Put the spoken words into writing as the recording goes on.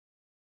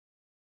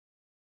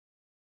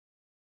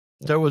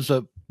there was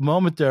a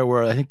moment there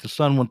where I think the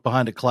sun went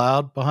behind a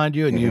cloud behind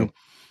you, and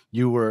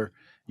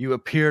you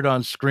appeared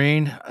on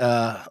screen.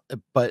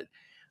 But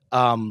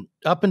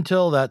up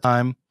until that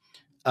time,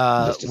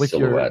 Just a with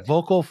silhouette.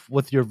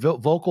 your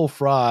vocal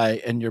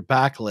fry and your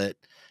backlit,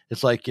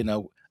 it's like,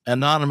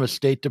 anonymous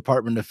State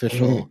Department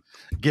official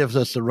gives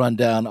us a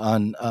rundown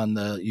on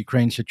the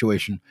Ukraine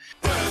situation.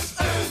 This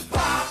is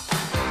pop.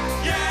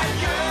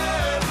 Yeah,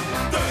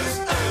 yeah. This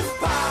is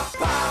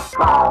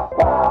pop.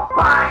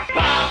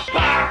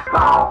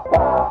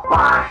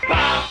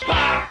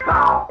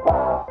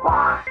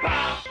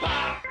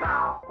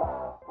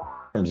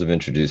 In terms of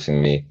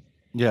introducing me,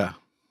 Yeah.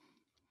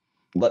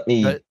 let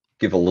me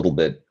give a little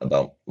bit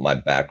about my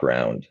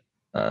background.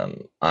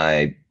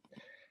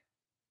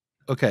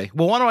 Okay.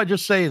 Well, why don't I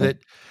just say that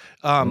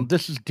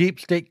this is Deep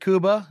State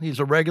Kuba. He's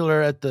a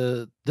regular at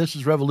the This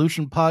is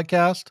Revolution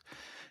podcast.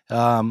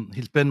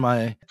 He's been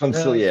my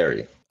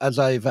consigliere as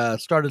I've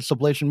started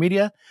Sublation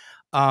Media.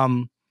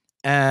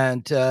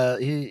 And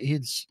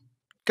he's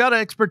got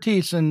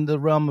expertise in the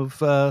realm of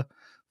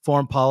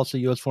foreign policy,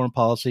 U.S. foreign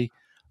policy.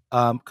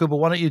 Kuba,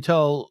 why don't you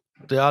tell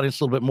the audience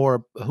a little bit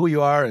more who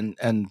you are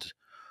and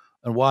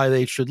why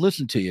they should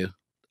listen to you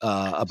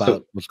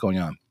about what's going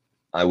on?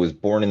 I was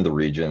born in the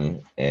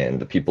region in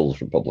the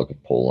People's Republic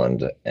of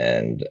Poland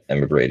and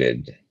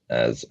emigrated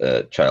as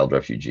a child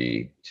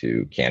refugee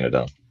to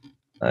Canada.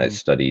 I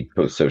studied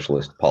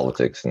post-socialist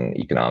politics and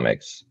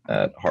economics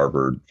at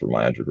Harvard for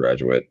my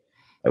undergraduate.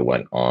 I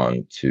went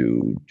on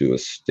to do a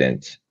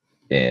stint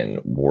in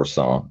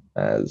Warsaw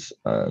as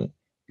an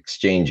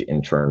exchange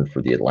intern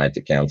for the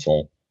Atlantic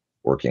Council,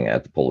 working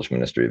at the Polish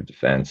Ministry of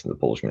Defense and the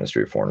Polish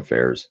Ministry of Foreign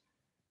Affairs.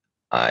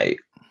 I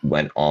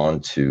went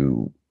on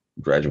to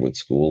graduate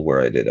school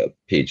where I did a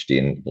PhD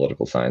in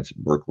political science at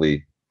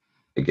Berkeley,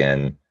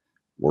 again,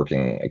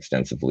 working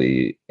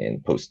extensively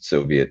in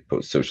post-Soviet,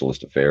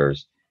 post-socialist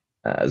affairs,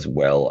 as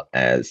well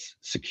as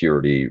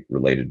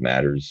security-related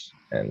matters.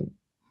 And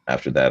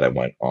after that, I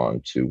went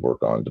on to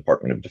work on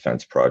Department of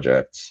Defense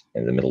projects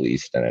in the Middle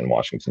East and in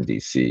Washington,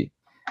 D.C.,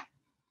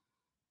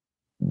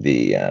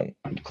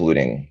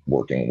 including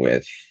working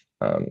with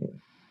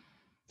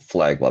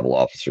flag-level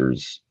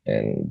officers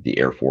in the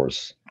Air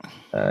Force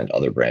and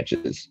other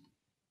branches,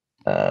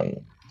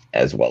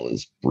 as well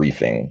as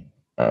briefing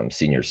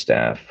senior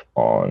staff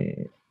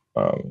on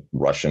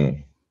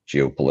Russian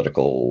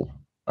geopolitical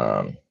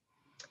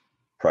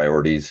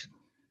priorities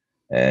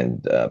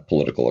and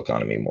political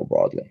economy more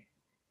broadly.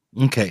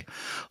 Okay.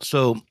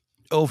 So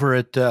over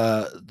at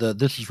the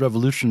This is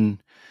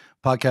Revolution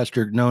podcast,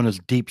 you're known as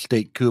Deep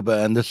State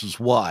Kuba, and this is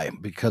why,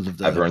 because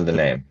of I've earned the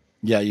name.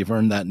 Yeah, you've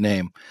earned that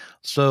name.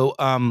 So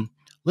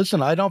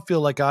listen, I don't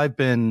feel like I've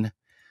been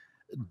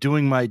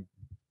doing my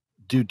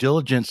due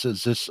diligence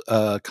as this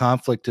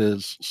conflict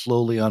is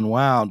slowly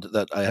unwound,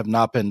 that I have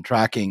not been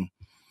tracking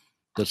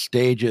the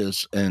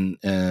stages and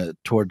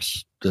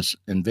towards this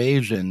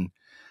invasion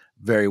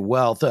very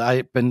well.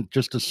 I've been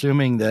just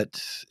assuming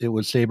that it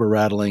was saber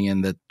rattling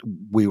and that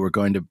we were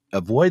going to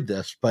avoid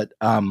this, but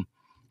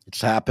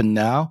it's happened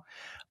now.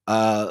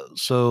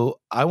 So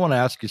I want to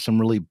ask you some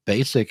really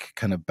basic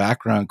kind of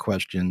background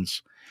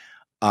questions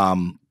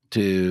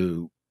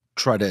to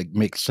try to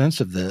make sense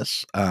of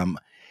this.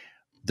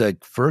 The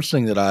first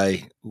thing that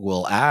I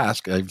will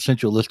ask, I've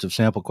sent you a list of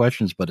sample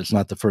questions, but it's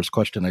not the first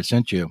question I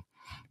sent you,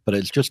 but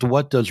it's just,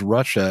 what does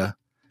Russia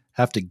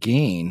have to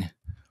gain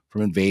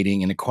from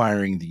invading and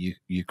acquiring the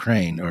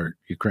Ukraine?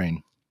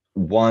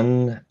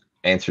 One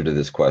answer to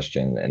this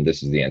question, and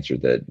this is the answer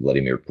that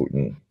Vladimir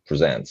Putin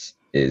presents,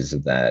 is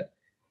that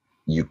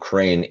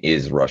Ukraine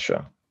is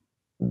Russia,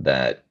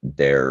 that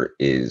there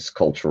is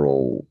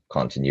cultural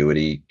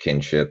continuity,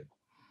 kinship,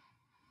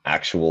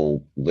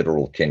 actual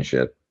literal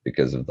kinship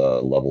because of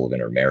the level of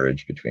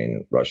intermarriage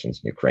between Russians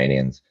and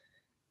Ukrainians.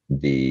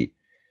 The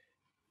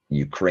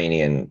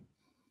Ukrainian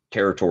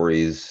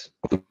territories,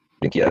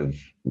 including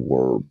Kiev,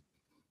 were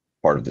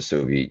part of the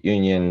Soviet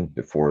Union.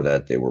 Before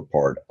that, they were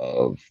part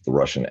of the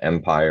Russian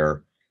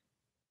Empire.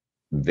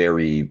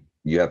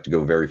 You have to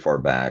go very far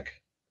back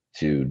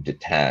to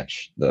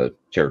detach the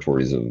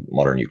territories of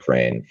modern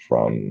Ukraine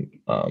from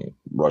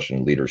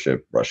Russian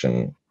leadership,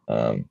 Russian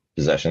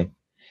possession.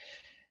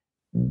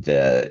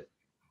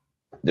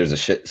 There's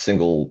a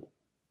single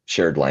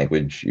shared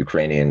language.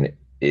 Ukrainian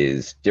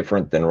is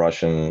different than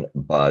Russian,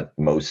 but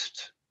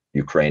most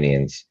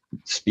Ukrainians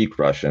speak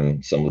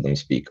Russian. Some of them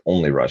speak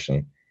only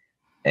Russian.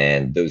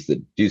 And those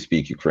that do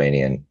speak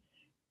Ukrainian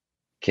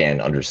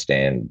can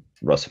understand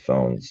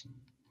Russophones.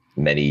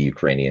 Many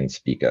Ukrainians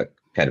speak a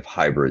kind of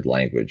hybrid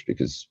language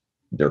because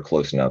they're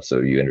close enough so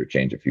you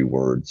interchange a few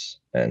words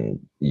and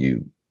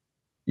you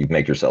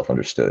make yourself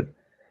understood.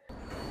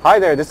 Hi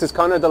there, this is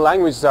Connor the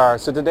Language Czar.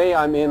 So today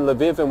I'm in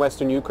Lviv in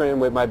Western Ukraine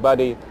with my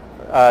buddy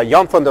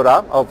Jan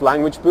Fondora of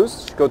Language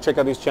Boost. Go check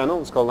out his channel,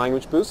 it's called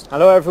Language Boost.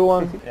 Hello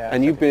everyone.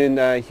 And you've been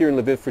here in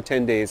Lviv for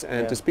 10 days,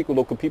 and to speak with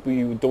local people,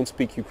 you don't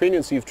speak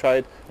Ukrainian, so you've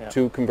tried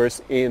to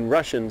converse in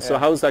Russian. So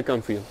how's that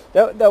gone for you?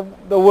 That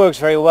works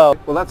very well.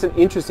 Well, that's an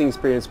interesting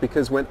experience,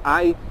 because when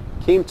I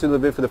came to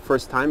Lviv for the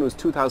first time, it was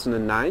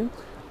 2009.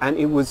 and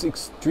it was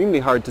extremely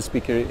hard to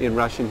speak in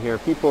Russian here.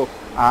 People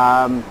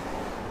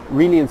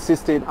really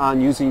insisted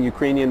on using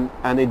Ukrainian,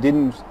 and they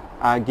didn't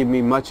give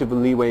me much of a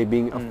leeway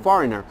being a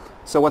foreigner.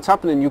 So what's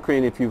happened in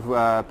Ukraine, if you've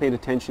paid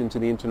attention to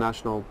the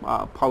international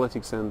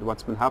politics and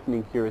what's been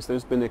happening here, is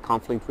there's been a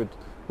conflict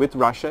with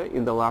Russia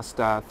in the last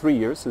 3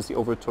 years since the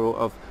overthrow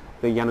of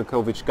the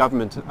Yanukovych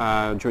government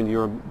during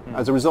the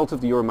as a result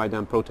of the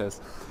Euromaidan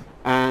protests.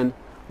 And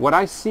what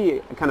I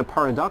see kind of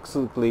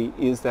paradoxically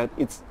is that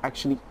it's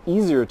actually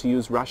easier to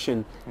use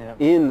Russian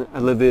in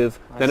Lviv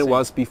than it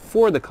was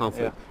before the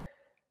conflict.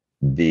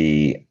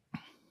 The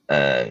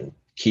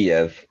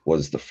Kiev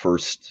was the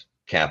first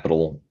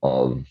capital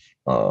of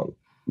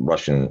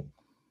Russian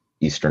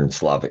Eastern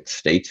Slavic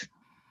state.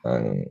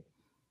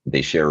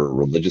 They share a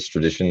religious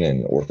tradition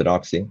and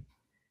orthodoxy,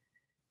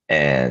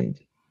 and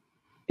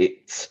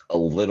it's a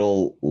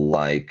little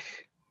like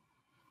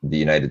the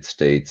United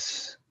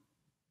States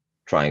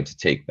trying to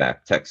take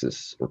back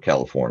Texas or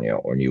California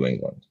or New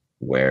England,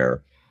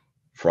 where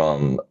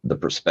from the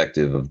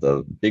perspective of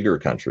the bigger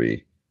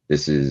country,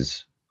 this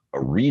is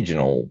a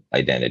regional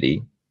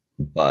identity,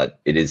 but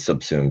it is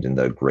subsumed in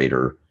the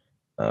greater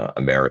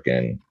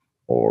American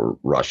or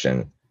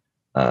Russian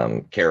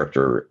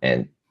character,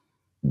 and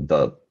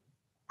the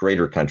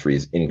greater country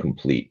is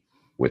incomplete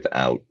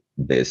without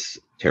this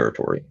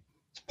territory.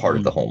 It's part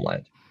of the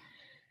homeland.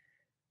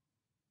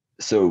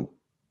 So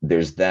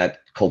there's that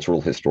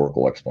cultural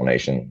historical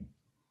explanation.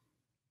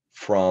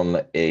 From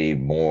a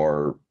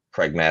more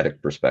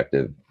pragmatic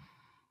perspective,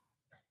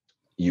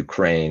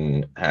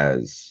 Ukraine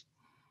has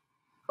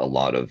a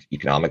lot of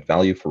economic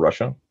value for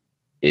Russia.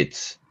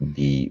 It's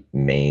the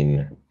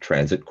main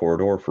transit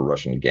corridor for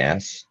Russian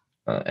gas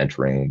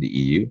entering the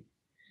EU.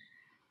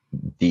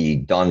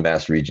 The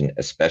Donbass region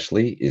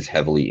especially is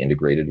heavily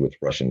integrated with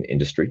Russian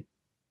industry.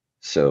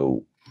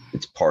 So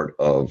it's part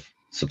of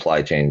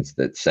supply chains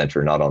that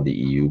center not on the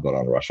EU, but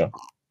on Russia.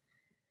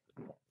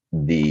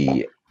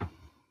 The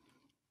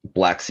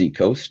Black Sea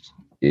coast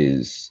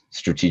is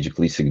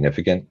strategically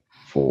significant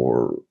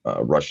for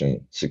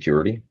Russian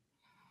security.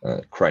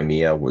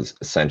 Crimea was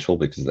essential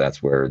because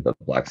that's where the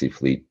Black Sea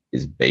Fleet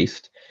is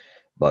based,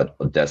 but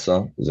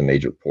Odessa is a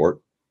major port.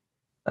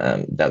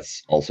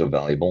 That's also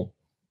valuable.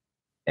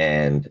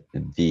 And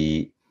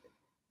the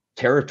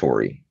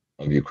territory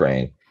of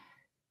Ukraine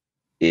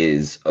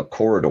is a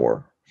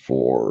corridor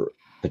for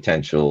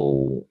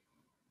potential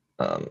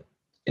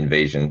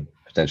invasion,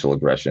 potential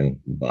aggression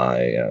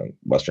by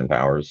Western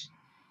powers,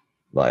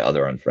 by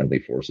other unfriendly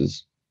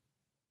forces.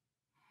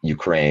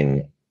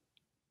 Ukraine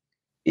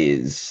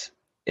is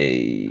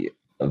a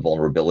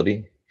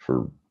vulnerability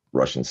for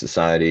Russian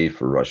society,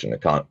 for Russian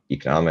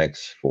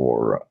economics,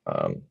 for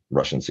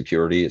Russian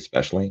security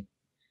especially.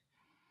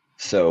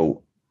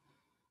 So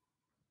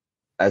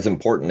as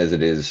important as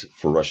it is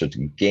for Russia to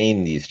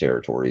gain these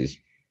territories,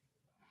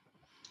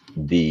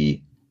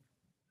 the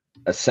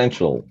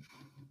essential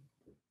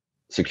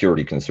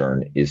security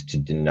concern is to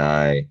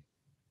deny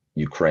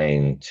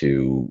Ukraine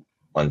to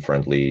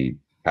unfriendly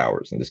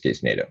powers, in this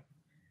case NATO.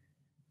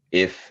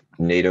 If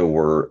NATO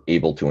were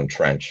able to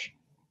entrench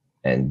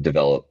and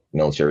develop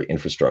military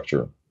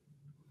infrastructure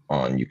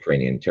on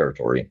Ukrainian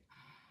territory,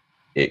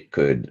 it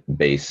could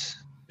base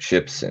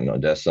ships in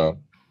Odessa,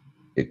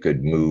 it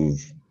could move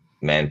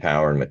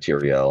manpower and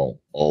materiel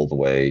all the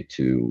way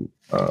to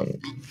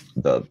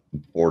the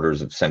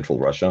borders of central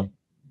Russia.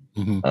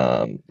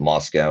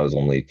 Moscow is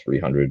only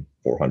 300,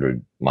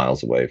 400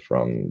 miles away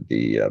from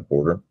the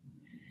border.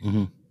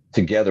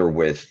 Together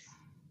with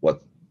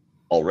what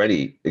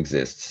already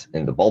exists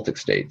in the Baltic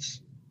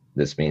states,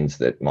 this means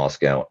that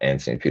Moscow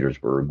and St.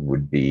 Petersburg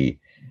would be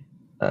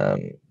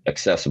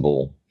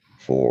accessible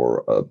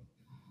for a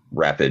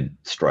rapid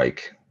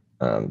strike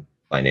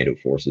by NATO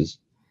forces.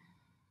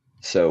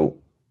 So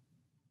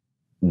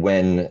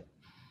when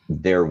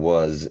there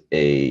was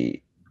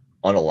a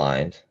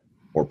unaligned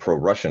or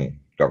pro-Russian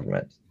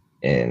government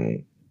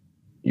in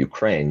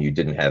Ukraine, you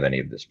didn't have any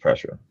of this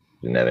pressure,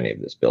 didn't have any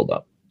of this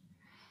buildup.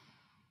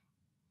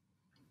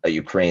 A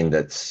Ukraine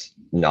that's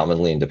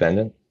nominally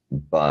independent,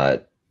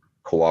 but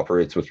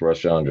cooperates with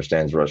Russia,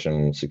 understands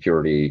Russian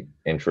security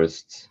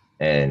interests,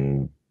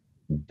 and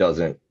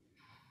doesn't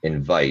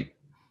invite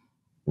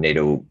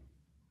NATO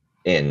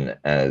in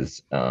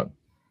as a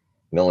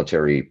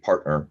military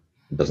partner,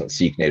 doesn't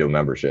seek NATO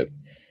membership,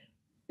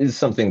 is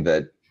something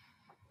that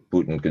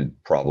Putin could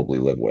probably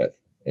live with.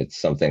 It's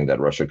something that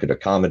Russia could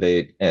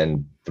accommodate,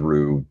 and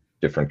through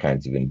different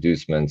kinds of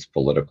inducements,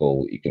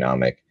 political,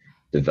 economic,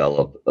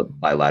 develop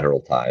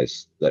bilateral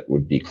ties that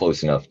would be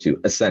close enough to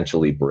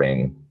essentially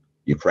bring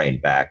Ukraine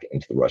back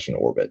into the Russian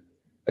orbit,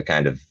 a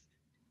kind of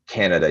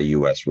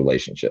Canada-US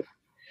relationship.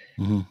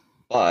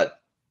 But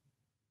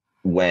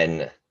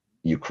when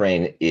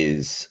Ukraine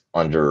is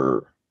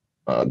under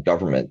a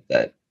government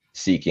that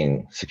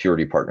seeking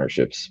security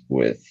partnerships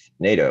with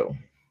NATO,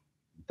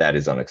 that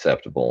is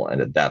unacceptable.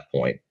 And at that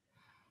point,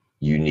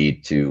 you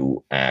need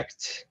to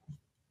act,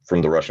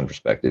 from the Russian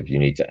perspective, you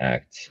need to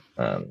act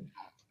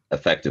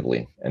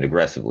effectively and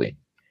aggressively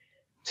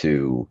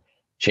to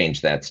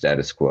change that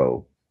status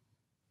quo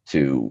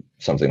to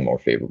something more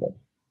favorable.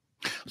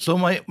 So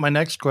my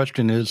next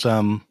question is,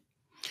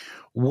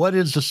 what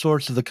is the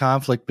source of the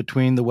conflict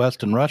between the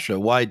West and Russia?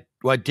 Why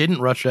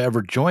didn't Russia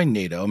ever join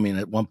NATO? I mean,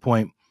 at one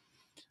point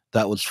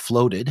that was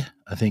floated.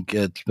 I think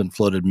it's been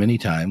floated many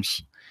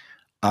times.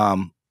 I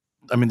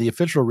mean, the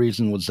official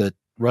reason was that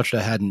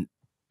Russia hadn't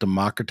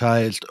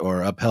democratized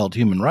or upheld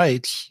human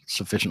rights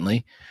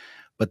sufficiently,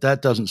 but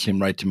that doesn't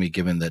seem right to me,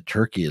 given that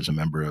Turkey is a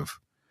member of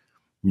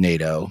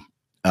NATO.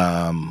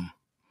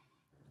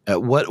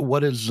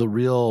 What is the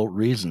real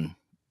reason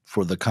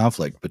for the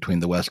conflict between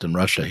the West and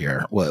Russia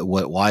here?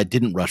 Why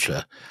didn't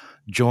Russia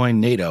join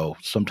NATO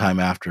sometime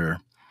after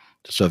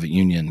the Soviet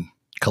Union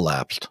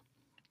collapsed?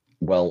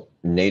 Well,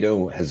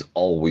 NATO has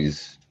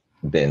always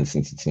been,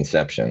 since its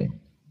inception,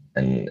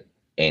 an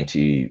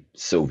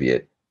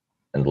anti-Soviet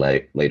and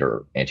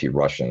later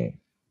anti-Russian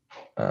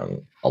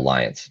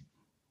alliance.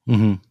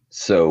 Mm-hmm.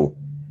 So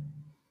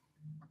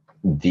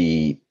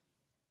the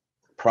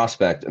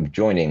prospect of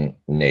joining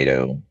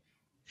NATO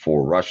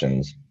for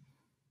Russians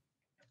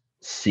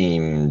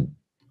seemed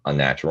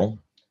unnatural.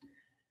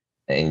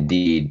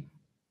 Indeed,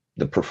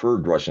 the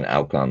preferred Russian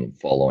outcome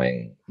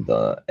following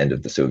the end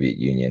of the Soviet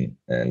Union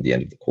and the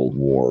end of the Cold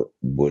War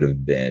would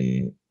have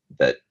been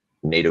that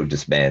NATO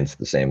disbands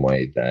the same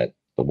way that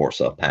the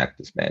Warsaw Pact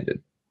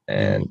disbanded.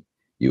 And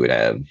you would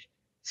have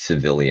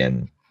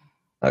civilian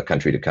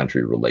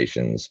country-to-country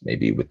relations,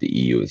 maybe with the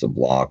EU as a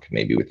bloc,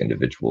 maybe with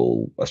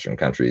individual Western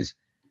countries,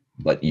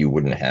 but you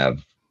wouldn't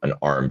have an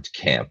armed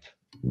camp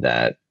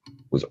that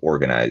was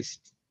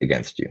organized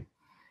against you.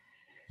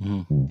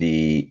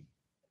 The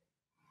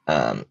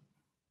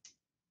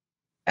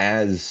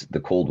as the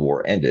Cold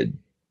War ended,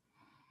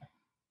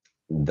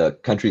 the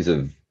countries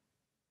of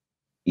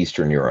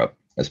Eastern Europe,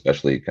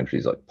 especially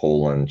countries like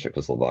Poland,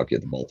 Czechoslovakia,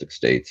 the Baltic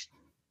states,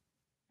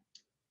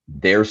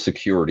 their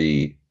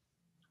security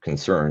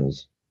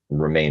concerns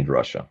remained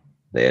Russia.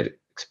 They had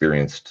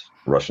experienced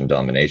Russian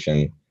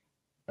domination,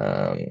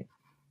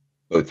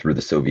 both through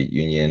the Soviet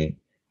Union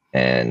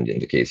and, in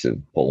the case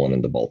of Poland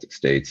and the Baltic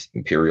states,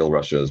 Imperial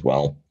Russia as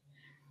well.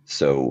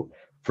 So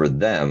for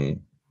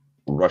them,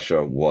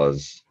 Russia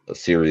was a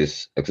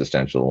serious,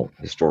 existential,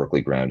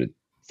 historically grounded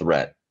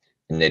threat,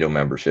 and NATO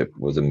membership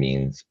was a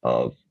means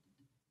of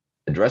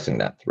addressing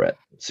that threat,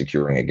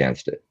 securing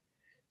against it.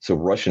 So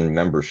Russian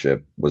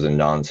membership was a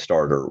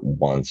non-starter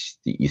once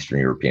the Eastern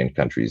European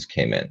countries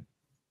came in.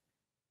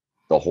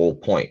 The whole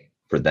point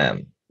for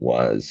them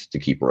was to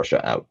keep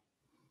Russia out.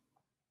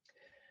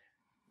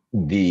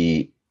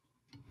 The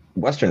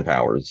Western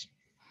powers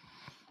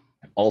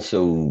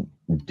also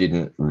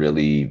didn't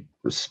really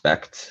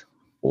respect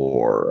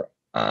or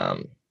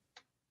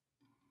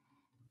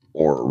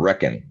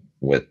reckon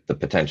with the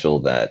potential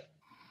that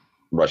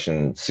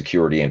Russian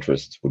security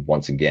interests would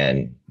once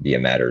again be a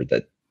matter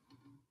that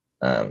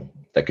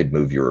could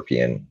move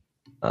European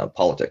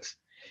politics.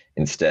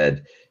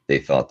 Instead, they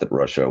thought that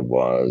Russia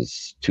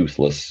was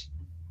toothless,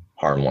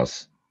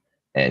 harmless,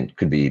 and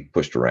could be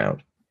pushed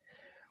around.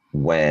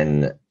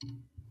 When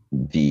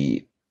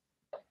the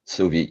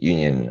Soviet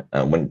Union,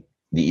 when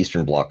the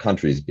Eastern Bloc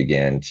countries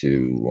began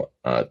to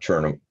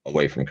turn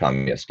away from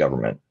communist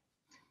government,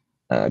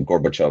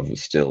 Gorbachev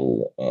was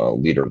still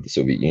leader of the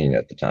Soviet Union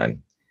at the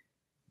time.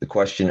 The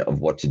question of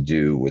what to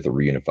do with a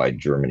reunified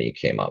Germany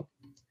came up.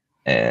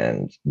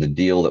 And the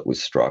deal that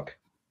was struck,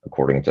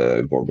 according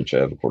to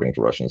Gorbachev, according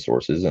to Russian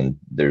sources, and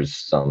there's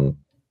some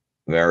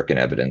American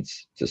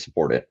evidence to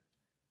support it,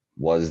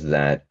 was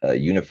that a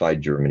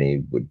unified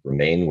Germany would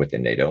remain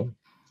within NATO,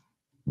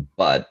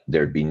 but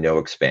there'd be no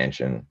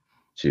expansion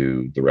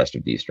to the rest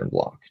of the Eastern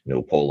Bloc.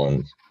 No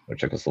Poland, no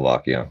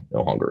Czechoslovakia,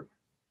 no Hungary.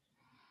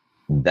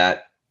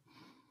 That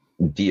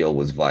deal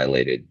was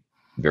violated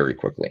very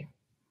quickly.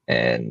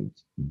 And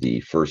the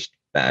first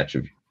batch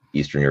of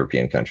Eastern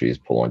European countries,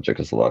 Poland,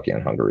 Czechoslovakia,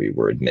 and Hungary,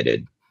 were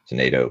admitted to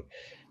NATO,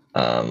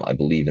 I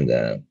believe in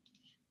the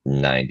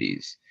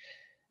 90s.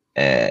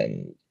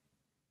 And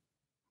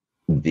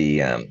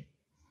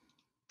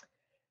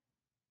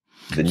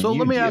so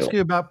let me ask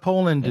you about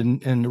Poland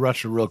and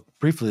Russia real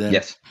briefly then.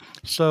 Yes.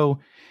 So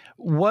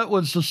what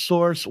was the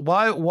source?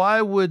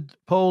 Why would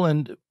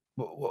Poland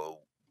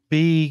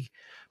be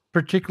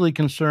particularly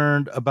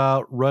concerned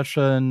about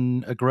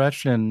Russian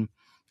aggression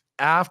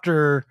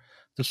after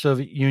the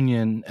Soviet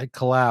Union had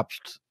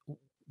collapsed?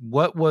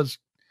 What was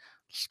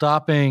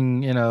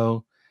stopping,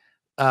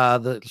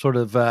 the sort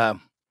of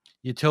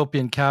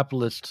utopian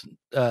capitalist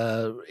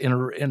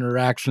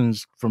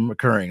interactions from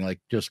occurring? Like,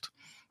 just,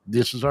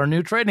 this is our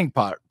new trading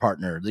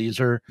partner. These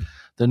are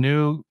the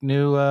new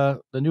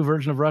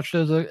version of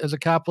Russia as a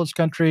capitalist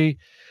country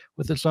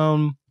with its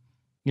own,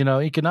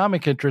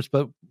 economic interests,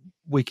 but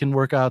we can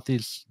work out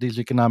these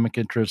economic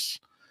interests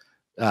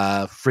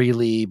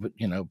freely, but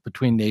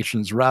between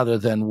nations, rather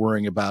than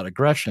worrying about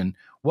aggression.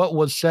 What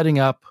was setting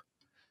up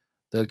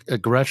the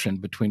aggression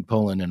between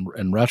Poland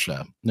and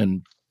Russia?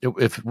 And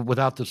if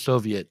without the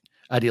Soviet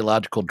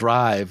ideological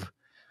drive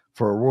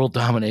for world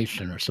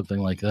domination or something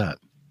like that.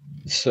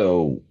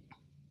 So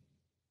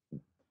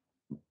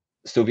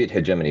Soviet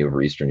hegemony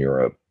over Eastern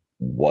Europe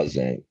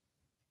wasn't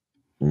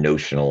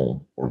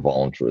notional or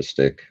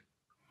voluntaristic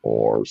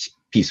or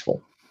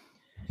peaceful.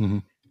 Mm-hmm.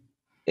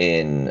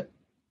 In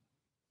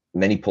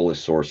many Polish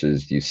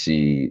sources, you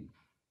see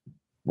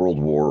World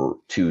War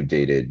II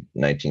dated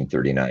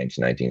 1939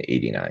 to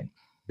 1989,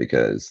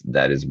 because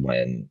that is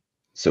when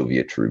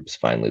Soviet troops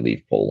finally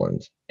leave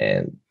Poland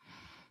and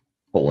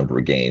Poland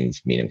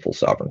regains meaningful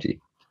sovereignty.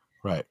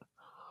 Right.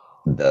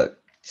 The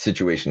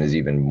situation is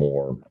even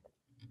more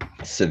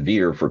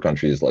severe for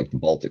countries like the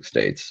Baltic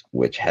states,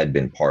 which had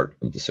been part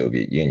of the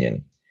Soviet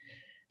Union.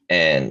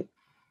 And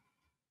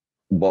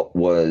what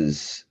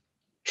was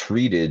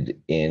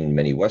treated in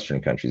many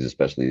Western countries,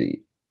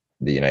 especially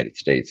the United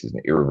States, as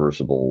an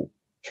irreversible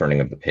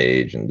turning of the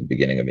page and the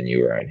beginning of a new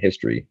era in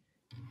history,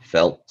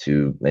 felt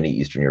to many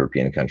Eastern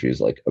European countries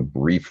like a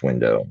brief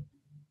window,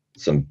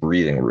 some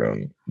breathing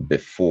room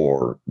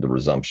before the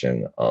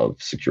resumption of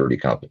security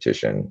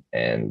competition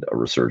and a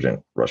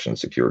resurgent Russian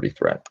security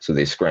threat. So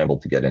they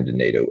scrambled to get into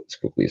NATO as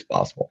quickly as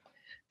possible.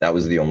 That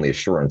was the only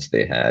assurance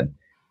they had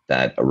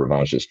that a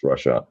revanchist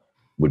Russia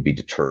would be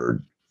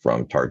deterred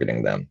from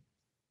targeting them.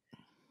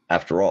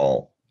 After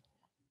all,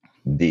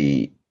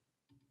 the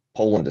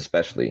Poland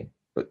especially,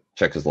 but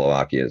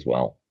Czechoslovakia as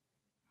well,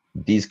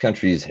 these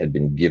countries had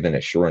been given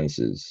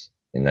assurances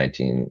in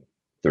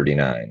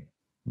 1939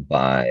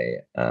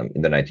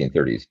 in the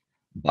 1930s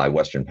by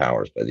Western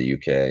powers, by the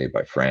UK,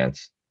 by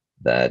France,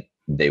 that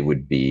they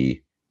would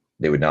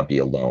not be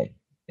alone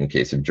in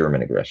case of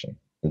German aggression.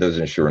 And those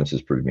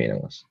assurances proved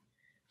meaningless.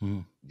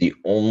 Mm. The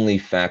only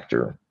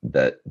factor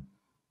that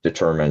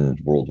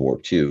determined World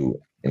War II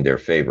in their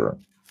favor,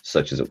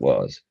 such as it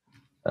was,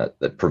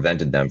 that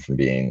prevented them from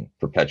being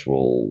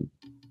perpetual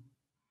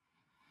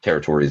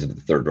territories of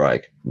the Third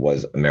Reich,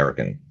 was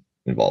American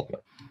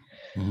involvement.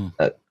 Mm-hmm.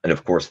 And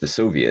of course, the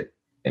Soviet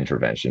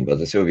intervention, but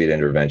the Soviet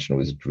intervention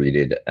was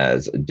treated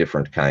as a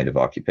different kind of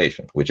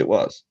occupation, which it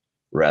was,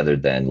 rather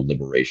than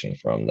liberation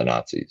from the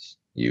Nazis.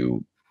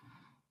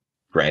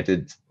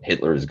 Granted,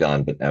 Hitler is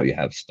gone, but now you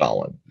have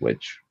Stalin,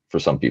 which for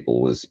some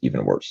people was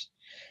even worse.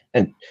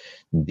 And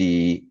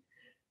the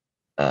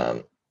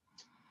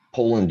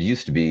Poland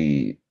used to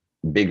be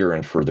bigger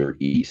and further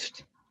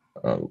east.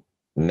 A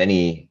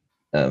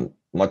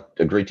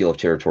great deal of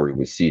territory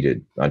was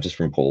ceded, not just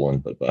from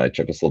Poland, but by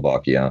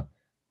Czechoslovakia,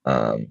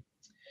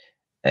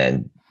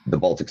 and the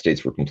Baltic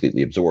states were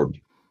completely absorbed.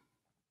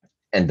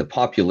 And the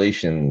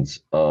populations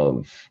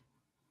of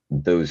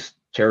those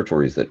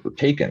territories that were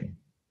taken,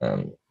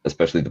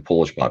 especially the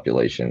Polish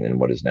population in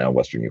what is now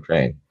Western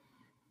Ukraine,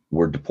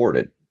 were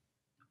deported.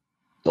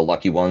 The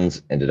lucky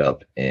ones ended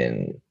up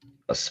in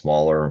a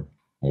smaller,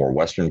 more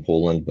Western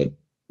Poland, but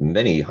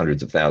many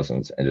hundreds of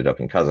thousands ended up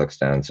in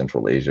Kazakhstan,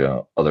 Central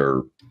Asia,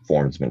 other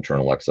forms of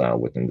internal exile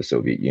within the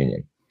Soviet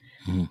Union.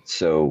 Mm-hmm.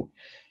 So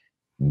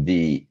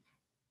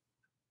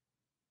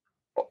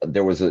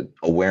there was an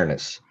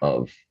awareness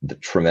of the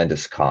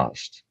tremendous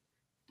cost,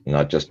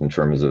 not just in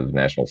terms of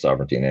national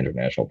sovereignty and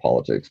international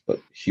politics, but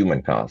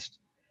human cost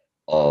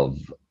of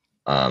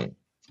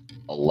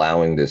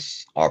allowing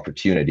this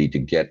opportunity to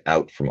get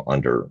out from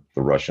under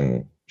the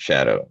Russian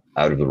shadow,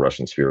 out of the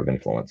Russian sphere of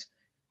influence,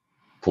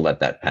 to let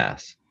that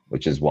pass,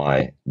 which is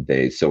why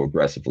they so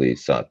aggressively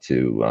sought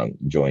to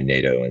join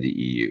NATO and the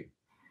EU.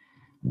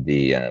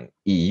 The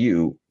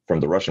EU, from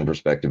the Russian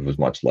perspective, was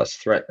much less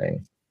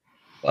threatening,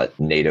 but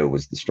NATO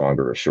was the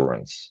stronger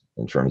assurance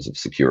in terms of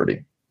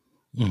security.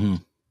 Mm-hmm.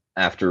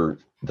 After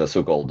the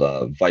so-called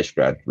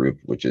Visegrad Group,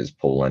 which is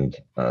Poland,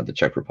 the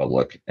Czech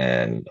Republic,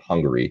 and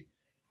Hungary,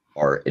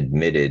 are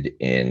admitted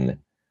in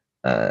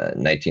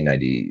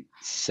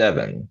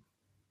 1997,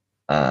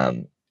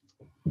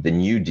 the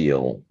New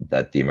Deal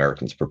that the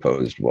Americans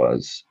proposed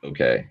was,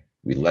 okay,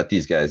 we let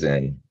these guys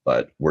in,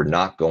 but we're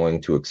not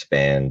going to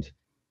expand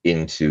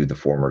into the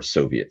former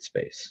Soviet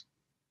space.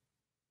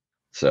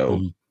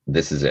 So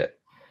this is it.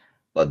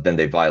 But then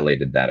they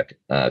violated that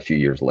a few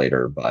years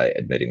later by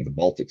admitting the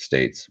Baltic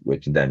states,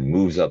 which then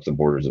moves up the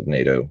borders of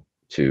NATO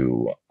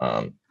to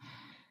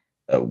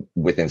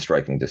within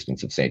striking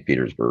distance of St.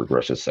 Petersburg,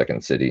 Russia's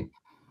second city.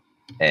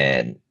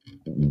 And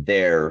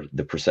there,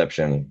 the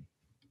perception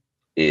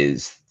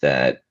is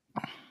that,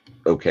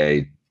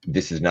 okay,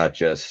 this is not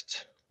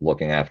just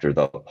looking after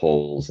the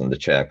Poles and the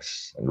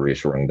Czechs and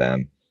reassuring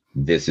them.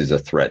 This is a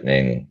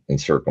threatening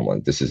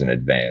encirclement. This is an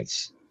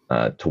advance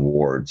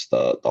towards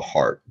the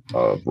heart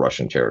of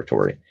Russian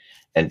territory.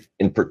 And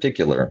in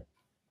particular,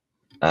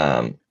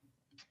 the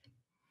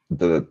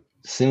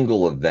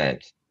single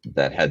event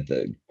that had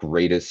the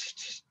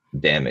greatest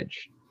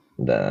damage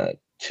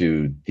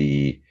to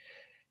the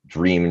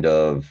dreamed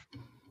of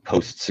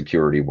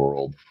post-security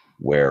world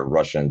where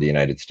Russia and the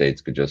United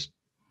States could just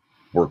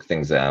work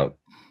things out,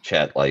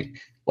 chat like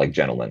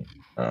gentlemen,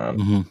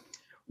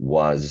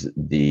 was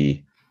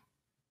the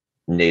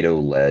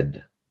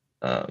NATO-led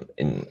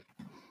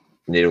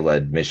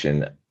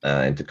mission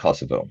into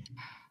Kosovo,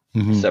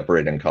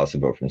 separating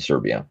Kosovo from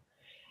Serbia.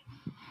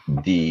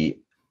 The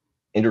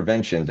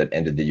intervention that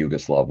ended the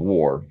Yugoslav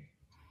war,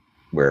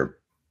 where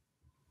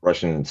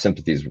Russian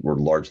sympathies were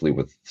largely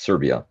with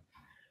Serbia,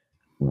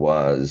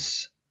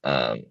 was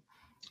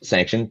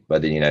sanctioned by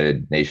the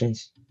United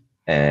Nations,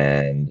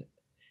 and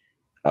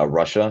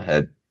Russia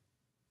had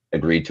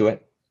agreed to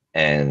it,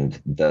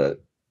 and the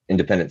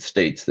independent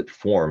states that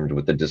formed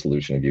with the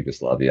dissolution of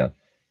Yugoslavia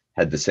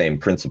had the same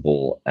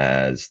principle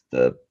as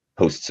the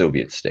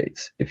post-Soviet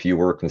states. If you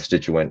were a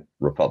constituent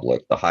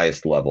republic, the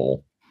highest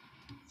level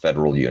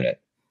federal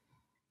unit,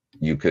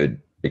 you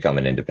could become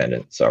an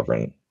independent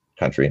sovereign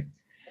country.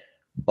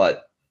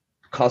 But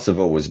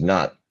Kosovo was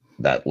not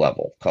that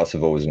level.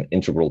 Kosovo was an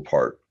integral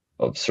part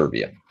of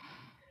Serbia.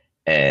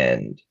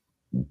 And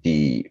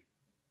the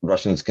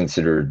Russians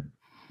considered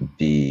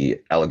the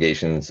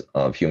allegations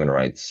of human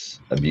rights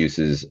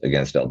abuses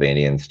against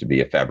Albanians to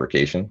be a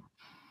fabrication,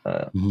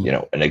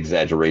 an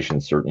exaggeration,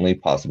 certainly,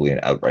 possibly an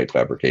outright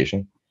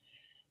fabrication.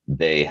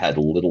 They had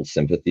little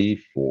sympathy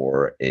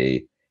for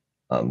a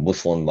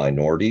Muslim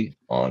minority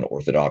on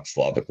Orthodox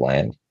Slavic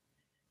land.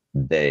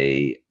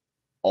 They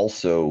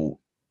also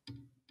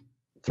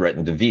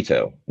threatened to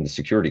veto in the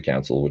Security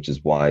Council, which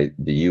is why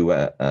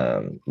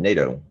the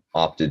NATO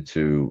opted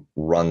to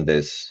run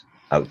this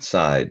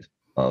outside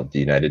of the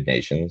United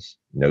Nations,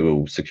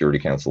 no Security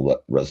Council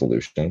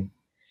resolution,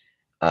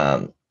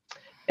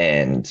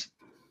 and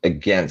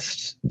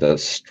against the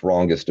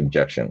strongest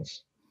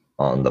objections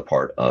on the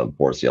part of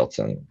Boris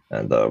Yeltsin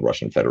and the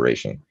Russian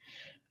Federation.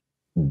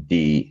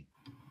 The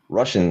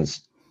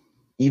Russians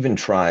even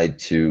tried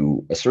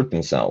to assert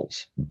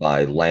themselves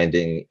by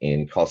landing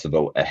in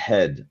Kosovo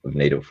ahead of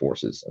NATO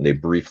forces, and they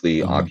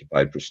briefly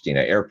occupied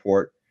Pristina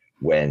Airport.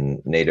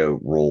 When NATO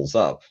rolls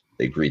up,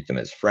 they greet them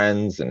as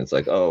friends, and it's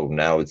like, oh,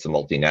 now it's a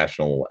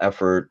multinational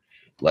effort.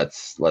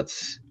 Let's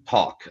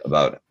talk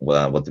about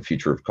what the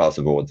future of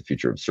Kosovo, what the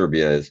future of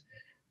Serbia is.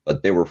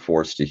 But they were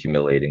forced to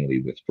humiliatingly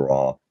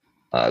withdraw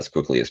as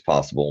quickly as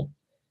possible.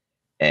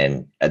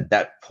 And at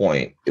that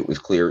point, it was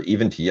clear,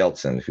 even to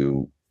Yeltsin,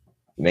 who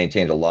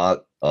maintained a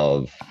lot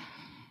of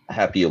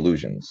happy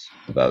illusions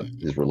about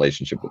his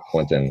relationship with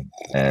Clinton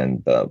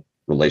and the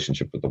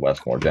relationship with the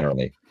West more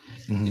generally,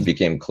 it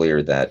became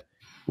clear that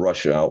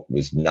Russia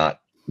was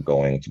not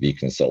going to be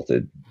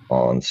consulted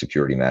on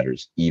security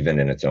matters, even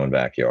in its own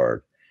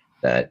backyard,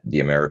 that the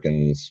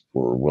Americans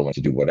were willing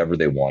to do whatever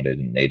they wanted,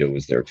 and NATO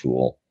was their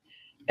tool.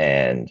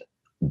 And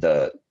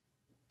the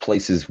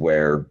places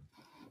where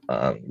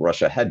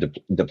Russia had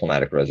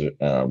diplomatic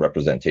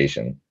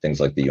representation, things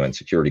like the UN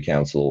Security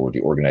Council or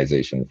the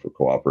Organization for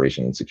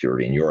Cooperation and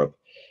Security in Europe,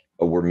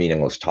 were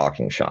meaningless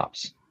talking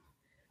shops.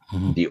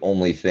 The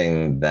only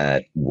thing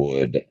that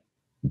would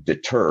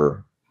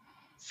deter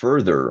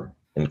further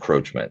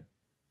encroachment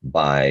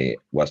by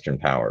Western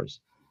powers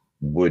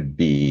would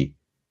be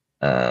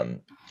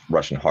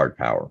Russian hard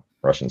power,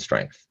 Russian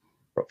strength,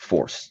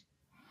 force.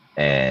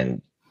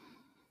 And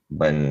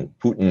when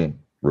Putin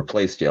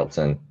replaced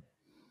Yeltsin,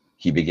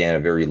 he began a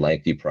very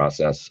lengthy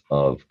process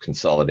of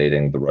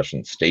consolidating the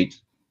Russian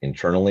state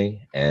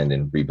internally and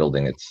in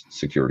rebuilding its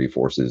security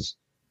forces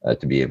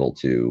to be able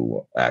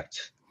to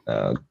act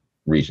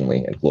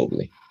regionally and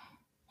globally.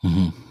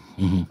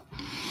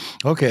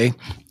 Okay,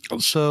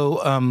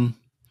 so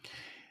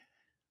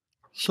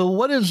so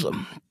what is,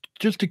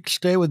 just to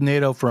stay with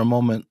NATO for a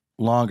moment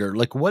longer,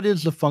 like what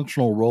is the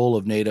functional role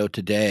of NATO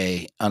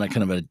today on a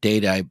kind of a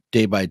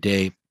day by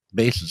day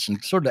basis,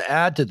 and sort of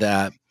add to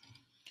that,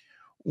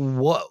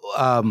 what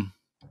I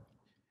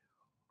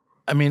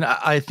mean,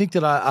 I think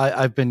that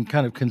I've been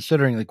kind of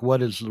considering, like,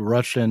 what is the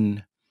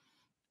Russian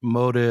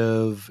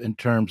motive in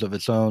terms of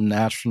its own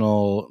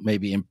national,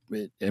 maybe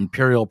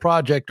imperial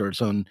project, or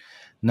its own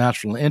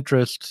national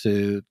interest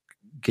to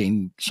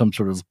gain some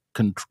sort of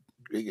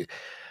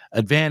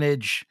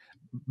advantage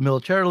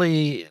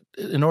militarily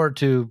in order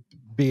to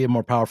be a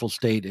more powerful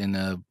state in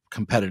a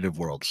competitive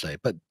world, say.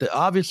 But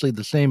obviously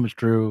the same is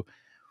true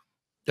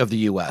of the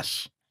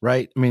U.S.,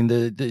 right? I mean,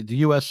 the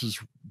U.S.'s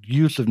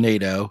use of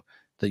NATO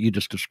that you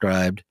just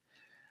described,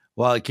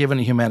 while given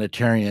a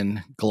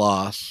humanitarian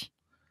gloss,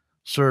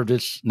 served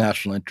its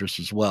national interests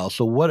as well.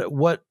 So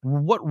what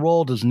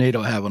role does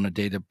NATO have on a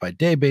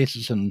day-by-day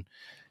basis and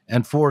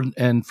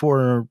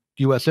for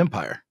U.S.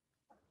 empire?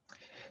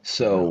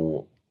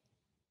 So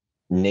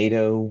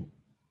NATO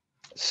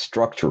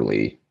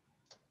structurally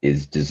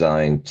is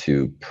designed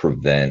to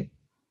prevent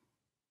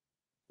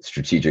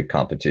strategic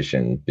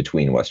competition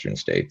between Western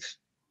states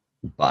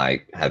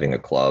by having a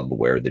club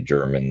where the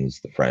Germans,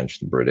 the French,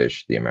 the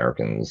British, the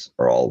Americans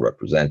are all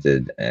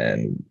represented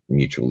and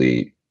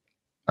mutually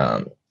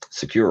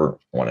secure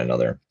one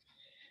another.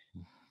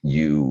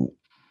 You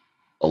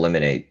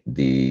eliminate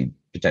the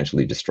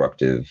potentially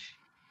destructive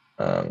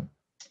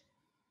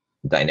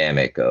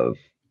dynamic of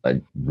a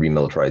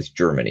remilitarized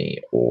Germany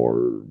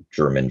or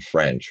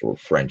German-French or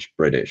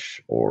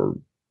French-British or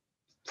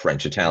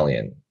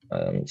French-Italian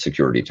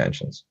security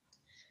tensions.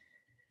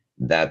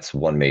 That's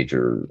one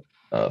major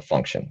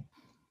function.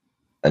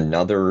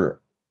 Another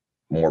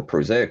more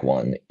prosaic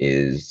one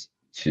is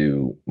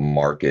to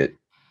market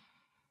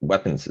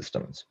weapon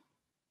systems,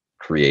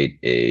 create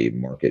a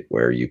market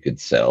where you could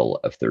sell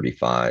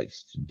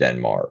F-35s to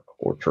Denmark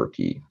or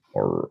Turkey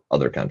or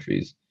other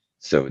countries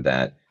so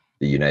that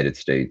the United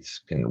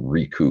States can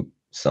recoup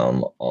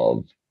some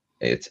of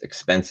its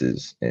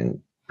expenses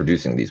in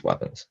producing these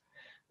weapons.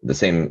 The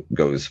same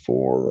goes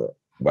for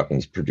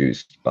weapons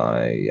produced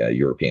by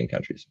European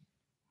countries.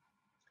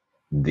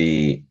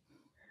 The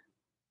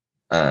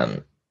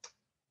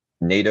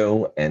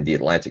NATO and the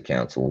Atlantic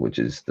Council, which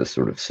is the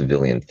sort of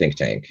civilian think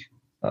tank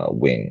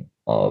wing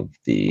of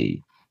the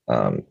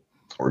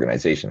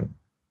organization,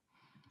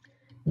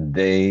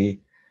 they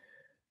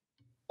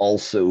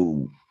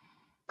also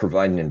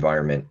provide an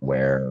environment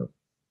where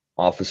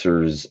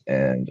officers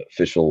and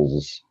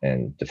officials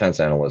and defense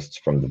analysts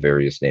from the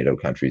various NATO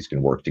countries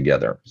can work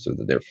together so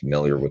that they're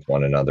familiar with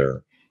one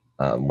another.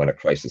 When a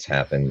crisis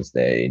happens,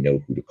 they know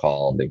who to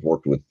call. They've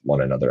worked with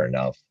one another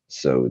enough.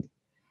 So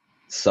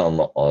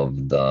some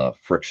of the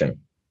friction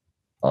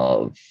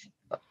of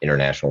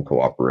international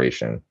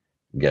cooperation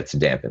gets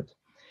dampened.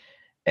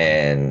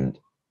 And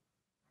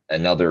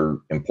another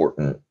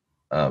important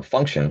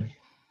function,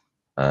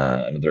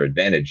 another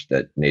advantage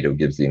that NATO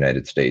gives the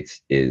United States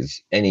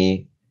is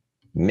any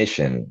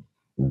mission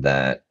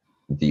that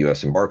the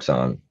US embarks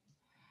on,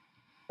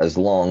 as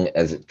long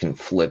as it can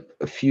flip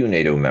a few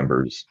NATO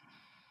members,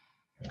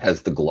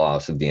 has the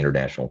gloss of the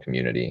international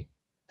community.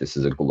 This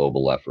is a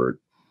global effort.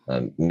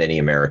 Many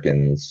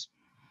Americans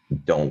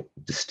don't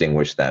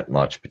distinguish that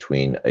much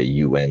between a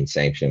UN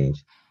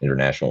sanctioned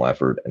international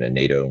effort and a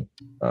NATO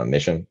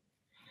mission.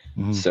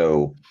 Mm-hmm.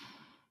 So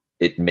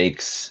it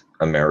makes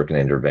American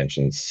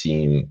intervention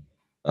seem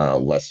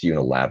less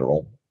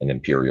unilateral and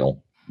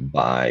imperial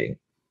by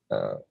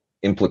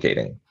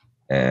implicating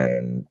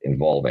and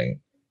involving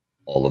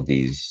all of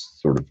these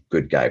sort of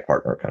good guy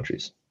partner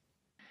countries.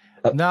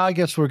 Now, I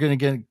guess we're going to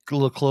get a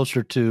little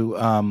closer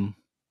to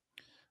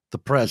the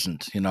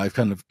present. You know, I've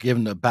kind of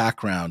given a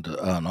background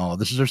on all of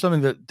this. Is there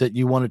something that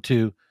you wanted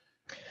to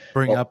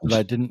bring up that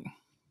I didn't?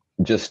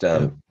 Just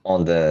on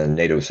the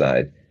NATO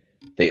side,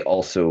 they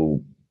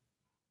also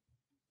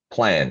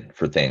plan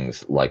for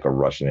things like a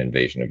Russian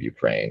invasion of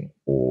Ukraine,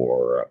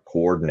 or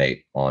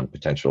coordinate on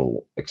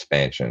potential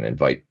expansion,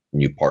 invite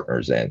new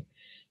partners in.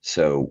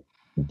 So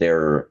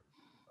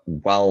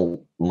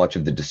while much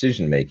of the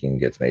decision making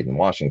gets made in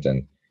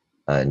Washington,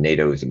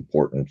 NATO is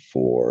important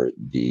for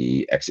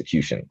the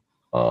execution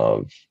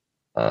of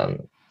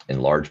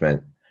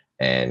enlargement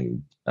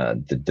and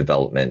the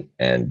development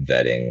and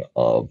vetting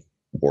of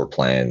war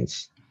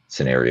plans,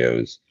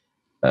 scenarios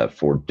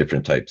for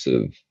different types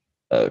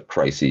of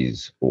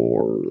crises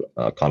or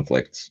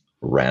conflicts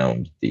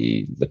around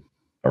the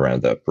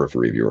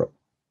periphery of Europe.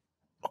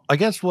 I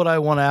guess what I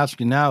want to ask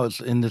you now is,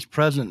 in this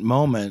present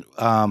moment,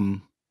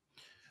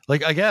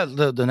 like, I guess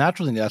the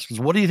natural thing to ask is,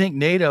 what do you think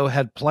NATO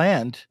had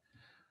planned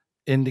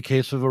in the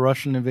case of a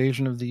Russian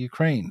invasion of the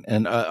Ukraine?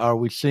 And are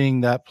we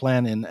seeing that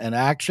plan in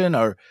action?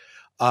 Or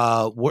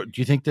do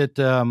you think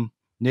that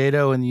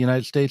NATO and the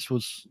United States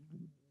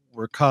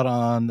were caught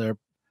on their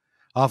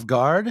off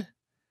guard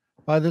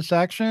by this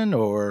action?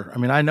 Or, I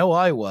mean, I know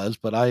I was,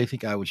 but I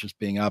think I was just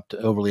being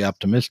overly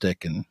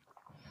optimistic and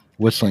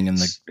whistling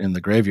in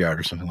the graveyard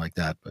or something like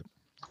that. But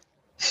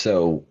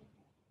so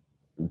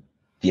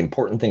the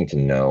important thing to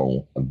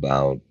know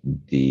about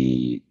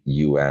the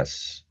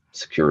U.S.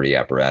 security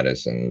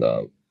apparatus and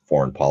the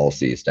foreign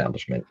policy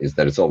establishment is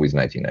that it's always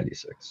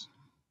 1996.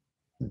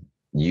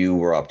 You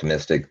were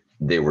optimistic,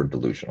 they were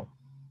delusional.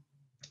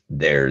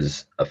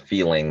 There's a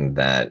feeling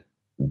that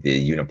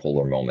the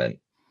unipolar moment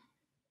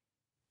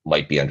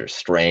might be under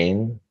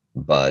strain,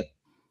 but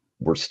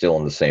we're still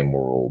in the same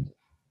world,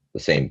 the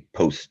same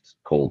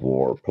post-Cold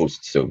War,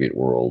 post-Soviet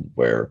world,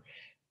 where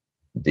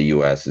the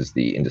US is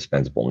the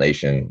indispensable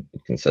nation.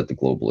 It can set the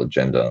global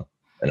agenda,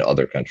 and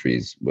other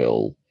countries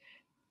will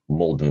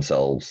mold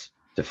themselves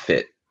to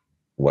fit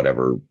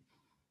whatever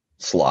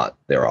slot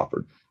they're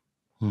offered.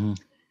 Mm-hmm.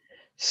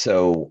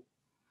 So,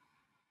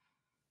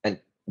 and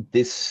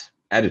this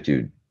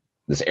attitude,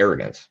 this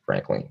arrogance,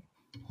 frankly,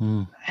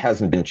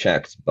 hasn't been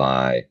checked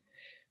by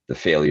the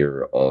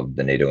failure of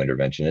the NATO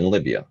intervention in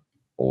Libya,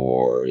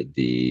 or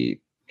the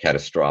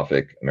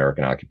catastrophic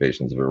American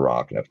occupations of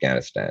Iraq and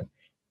Afghanistan,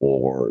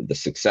 or the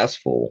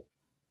successful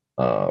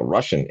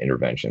Russian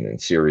intervention in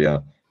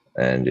Syria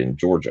and in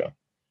Georgia.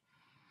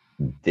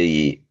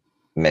 The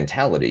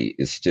mentality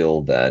is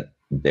still that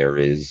there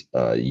is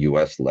a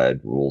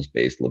US-led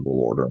rules-based liberal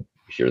order.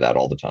 You hear that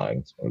all the time.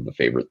 It's one of the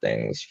favorite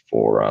things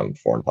for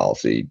foreign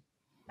policy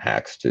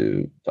hacks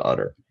to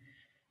utter.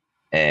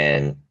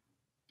 And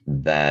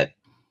that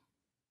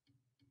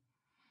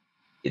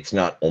it's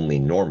not only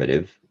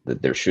normative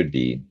that there should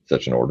be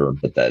such an order,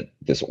 but that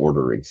this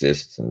order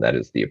exists and that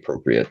is the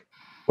appropriate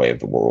way of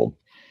the world.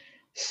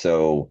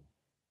 So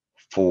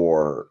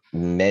for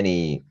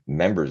many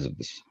members of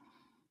this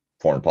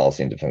foreign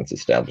policy and defense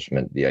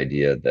establishment, the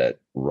idea that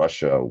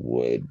Russia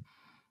would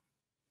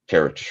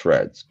tear it to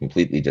shreds,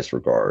 completely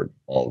disregard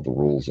all of the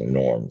rules and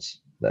norms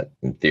that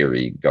in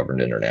theory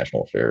governed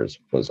international affairs,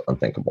 was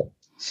unthinkable.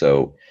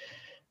 So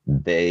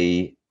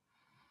they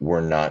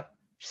were not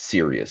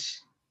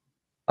serious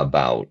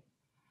about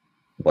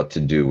what to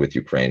do with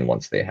Ukraine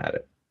once they had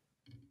it.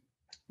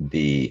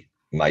 The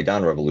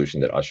Maidan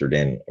revolution that ushered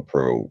in a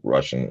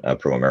pro-Russian,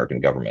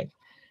 pro-American government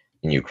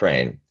in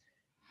Ukraine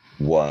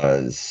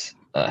was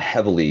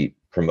heavily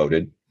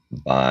promoted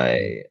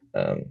by,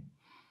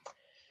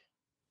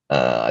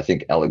 I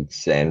think,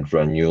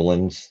 Alexandra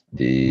Newlands,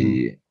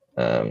 a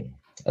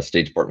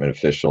State Department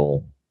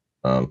official,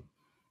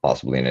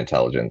 possibly an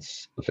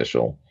intelligence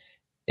official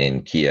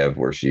in Kiev,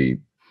 where she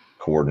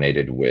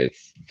coordinated with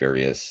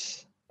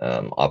various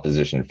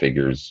opposition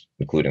figures,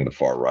 including the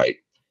far right,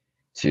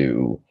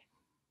 to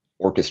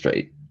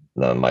orchestrate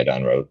the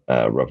Maidan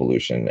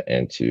revolution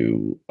and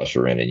to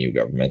usher in a new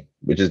government,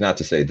 which is not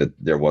to say that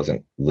there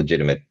wasn't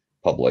legitimate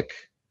public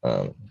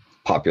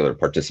popular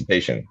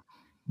participation,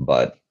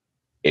 but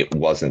it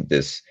wasn't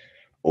this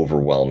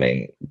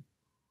overwhelming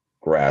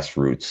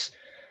grassroots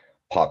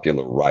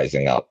popular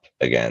rising up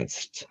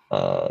against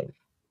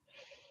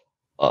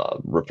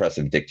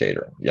repressive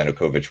dictator.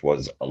 Yanukovych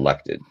was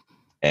elected.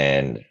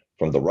 And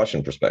from the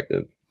Russian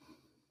perspective,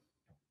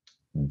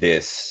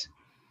 this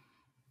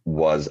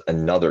was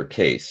another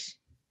case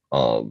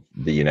of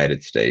the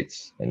United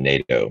States and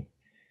NATO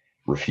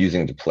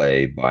refusing to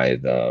play by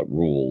the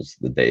rules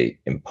that they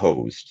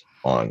imposed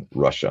on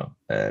Russia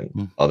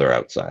and other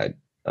outside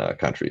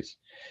countries.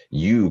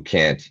 You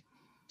can't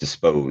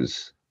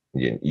dispose,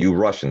 you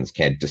Russians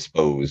can't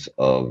dispose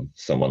of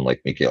someone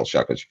like Mikhail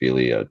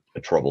Saakashvili, a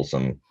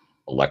troublesome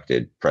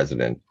elected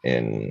president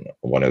in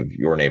one of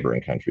your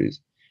neighboring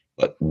countries.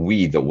 But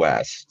we, the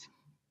West,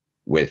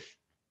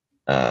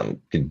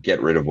 could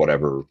get rid of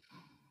whatever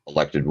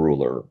elected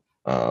ruler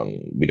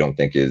we don't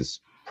think is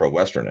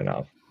pro-Western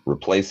enough,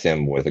 replace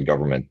him with a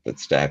government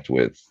that's stacked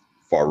with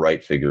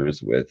far-right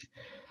figures with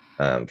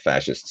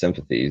fascist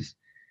sympathies.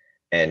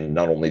 And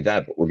not only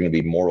that, but we're going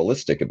to be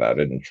moralistic about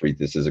it and treat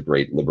this as a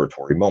great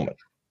liberatory moment.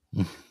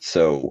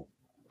 So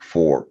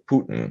for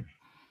Putin,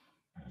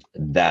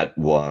 that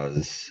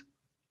was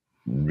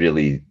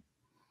really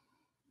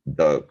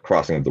the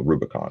crossing of the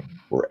Rubicon.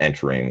 We're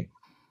entering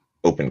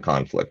open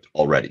conflict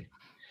already.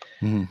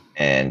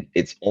 And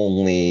it's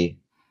only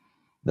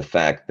the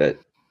fact that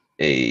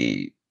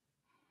a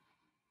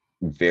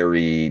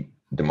very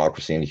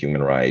democracy and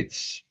human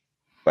rights,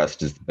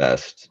 West is the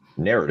best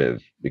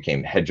narrative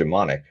became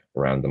hegemonic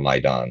around the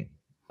Maidan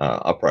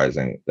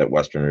uprising that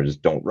Westerners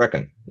don't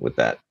reckon with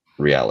that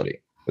reality,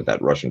 with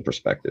that Russian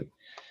perspective,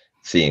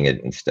 seeing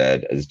it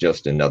instead as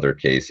just another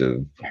case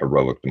of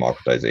heroic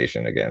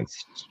democratization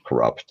against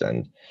corrupt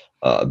and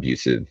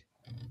abusive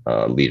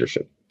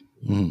leadership.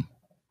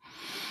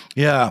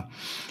 Yeah.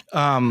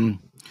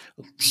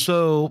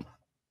 So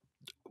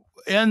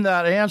in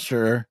that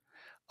answer,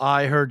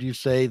 I heard you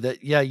say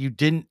that, you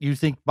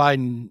think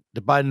the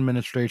Biden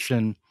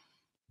administration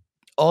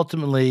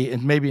ultimately,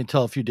 and maybe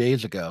until a few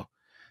days ago,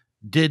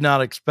 did not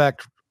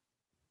expect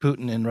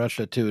Putin and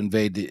Russia to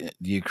invade the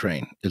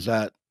Ukraine. Is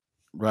that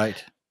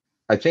right?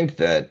 I think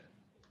that,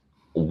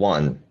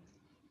 one,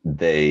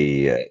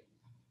 they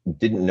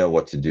didn't know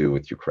what to do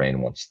with Ukraine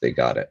once they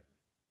got it.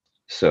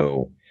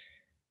 So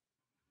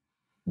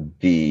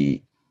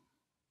the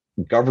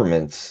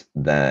governments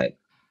that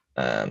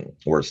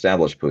were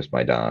established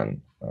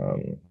post-Maidan,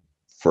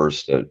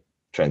 first a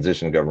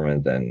transition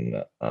government,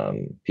 then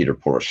Peter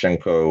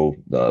Poroshenko,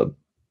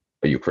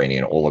 a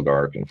Ukrainian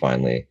oligarch, and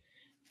finally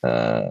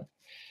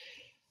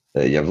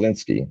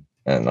Zelensky,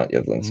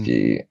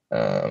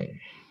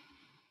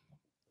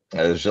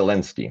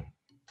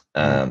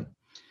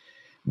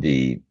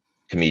 the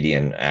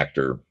comedian,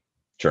 actor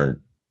turned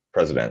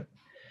president.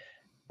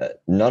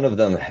 None of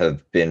them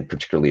have been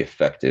particularly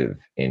effective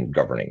in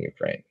governing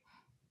Ukraine.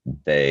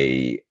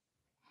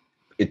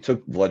 It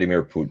took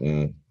Vladimir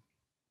Putin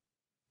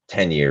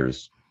 10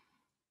 years,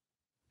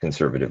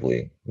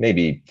 conservatively,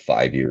 maybe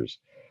 5 years,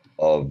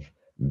 of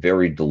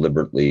very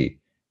deliberately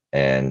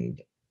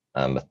and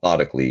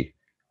methodically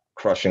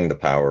crushing the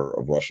power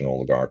of Russian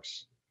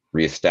oligarchs,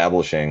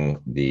 reestablishing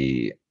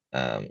the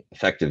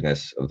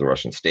effectiveness of the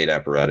Russian state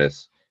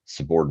apparatus,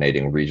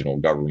 subordinating regional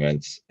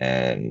governments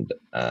and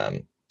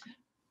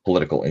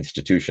political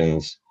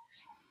institutions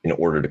in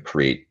order to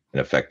create an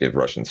effective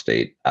Russian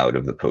state out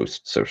of the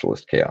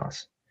post-socialist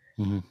chaos.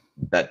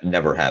 That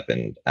never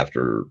happened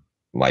after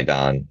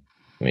Maidan.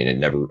 I mean, it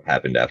never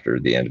happened after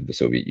the end of the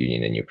Soviet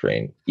Union in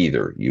Ukraine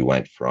either. You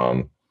went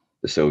from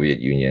the Soviet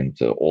Union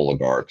to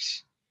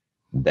oligarchs,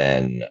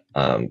 then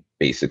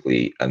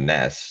basically a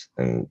mess,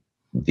 and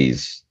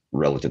these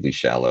relatively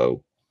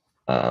shallow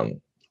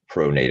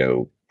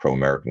pro-NATO,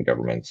 pro-American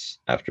governments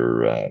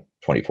after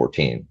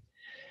 2014.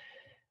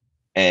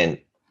 And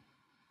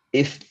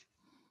if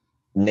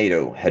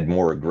NATO had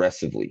more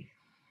aggressively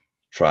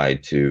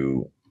tried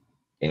to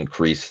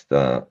increase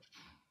the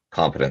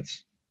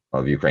competence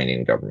of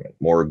Ukrainian government,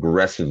 more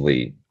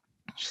aggressively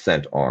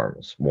sent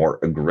arms, more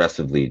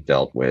aggressively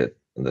dealt with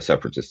the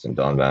separatists in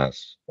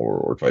Donbass,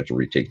 or tried to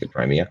retake the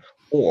Crimea,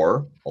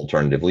 or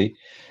alternatively,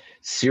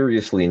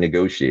 seriously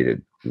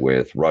negotiated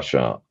with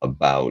Russia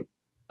about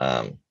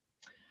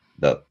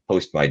the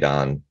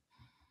post-Maidan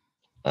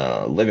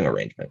living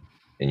arrangement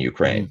in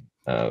Ukraine.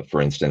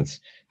 For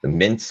instance, the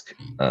Minsk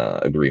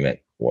agreement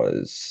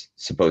was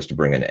supposed to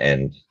bring an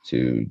end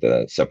to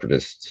the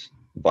separatist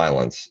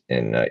violence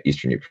in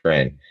eastern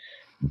Ukraine,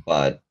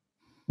 but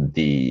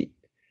the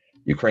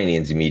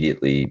Ukrainians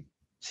immediately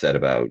set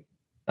about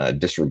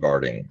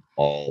disregarding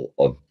all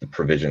of the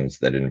provisions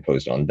that it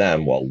imposed on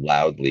them while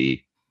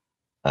loudly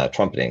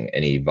trumpeting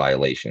any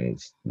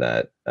violations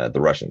that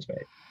the Russians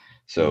made.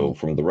 So,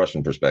 from the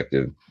Russian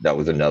perspective, that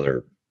was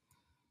another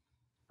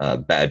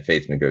bad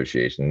faith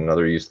negotiation,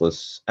 another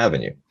useless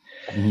avenue.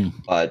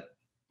 But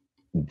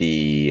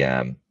the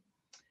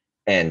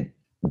and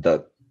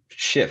the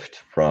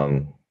shift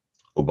from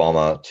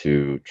Obama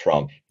to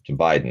Trump to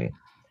Biden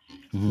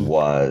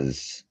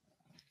was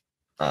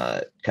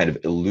kind of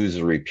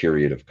illusory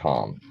period of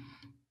calm,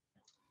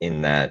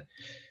 in that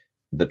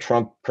the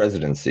Trump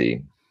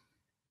presidency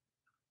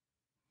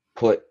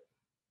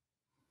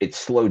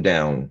slowed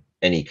down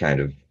any kind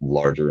of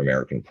larger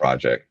American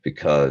project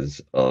because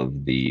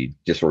of the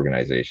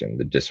disorganization,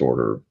 the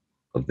disorder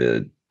of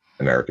the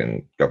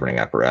American governing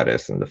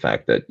apparatus, and the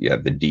fact that you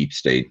have the deep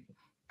state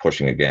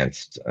pushing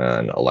against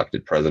an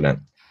elected president,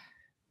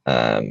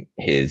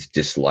 his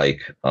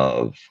dislike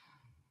of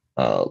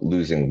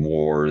losing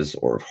wars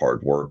or of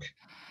hard work.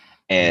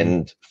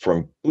 And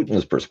from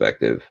Putin's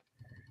perspective,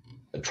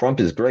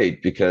 Trump is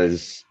great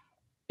because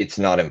it's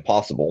not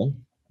impossible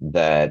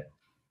that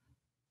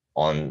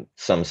on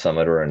some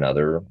summit or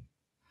another,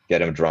 get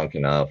him drunk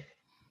enough,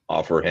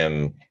 offer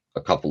him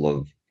a couple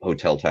of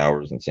hotel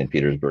towers in St.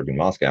 Petersburg and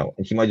Moscow,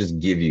 and he might just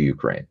give you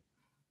Ukraine.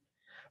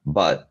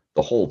 But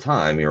the whole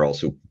time, you're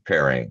also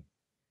preparing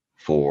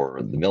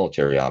for the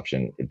military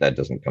option if that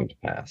doesn't come to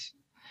pass.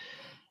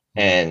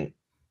 And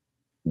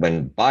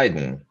when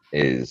Biden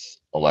is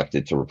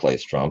elected to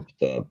replace Trump,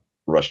 the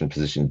Russian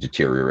position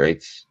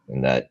deteriorates,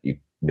 in that you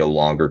no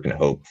longer can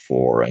hope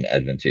for an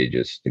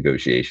advantageous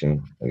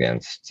negotiation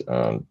against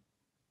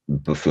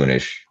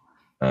buffoonish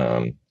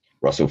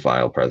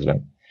Russophile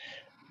president,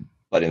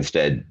 but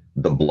instead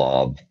the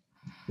blob,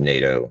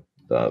 NATO,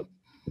 the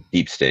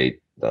deep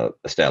state, the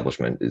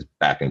establishment is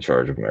back in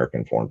charge of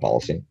American foreign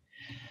policy.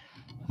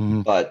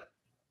 But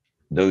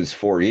those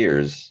 4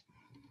 years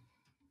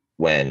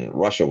when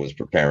Russia was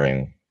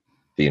preparing,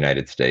 the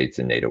United States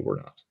and NATO were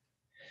not.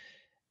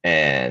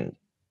 And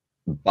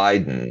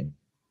Biden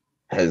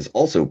has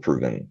also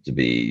proven to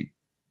be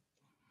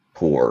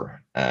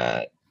poor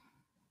at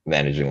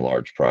managing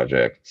large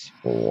projects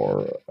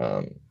or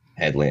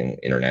handling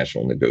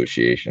international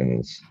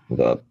negotiations.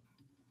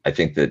 I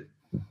think that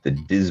the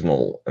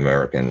dismal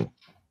American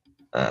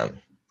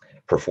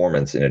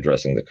performance in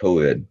addressing the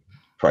COVID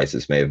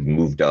crisis may have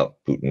moved up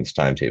Putin's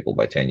timetable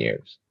by 10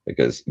 years,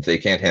 because if they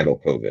can't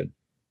handle COVID,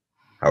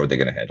 how are they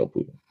going to handle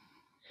Putin?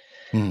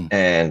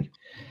 And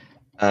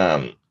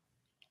I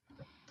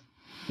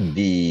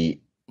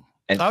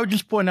would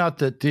just point out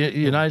that the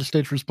United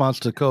States response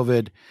to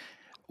COVID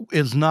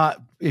is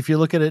not, if you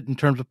look at it in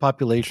terms of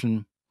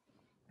population,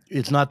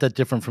 it's not that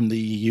different from the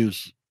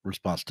EU's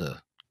response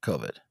to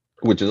COVID,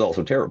 which is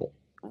also terrible.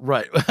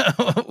 Right.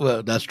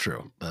 Well, that's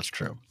true. That's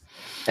true.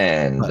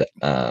 And,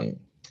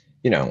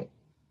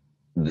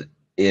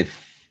 if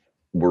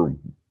we're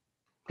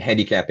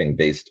handicapping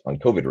based on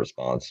COVID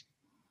response,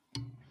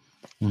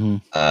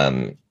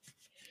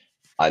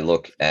 I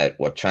look at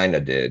what China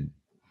did,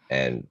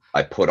 and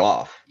I put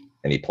off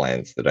any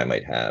plans that I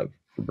might have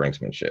for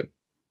brinksmanship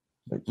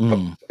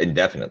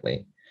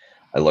indefinitely.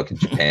 I look at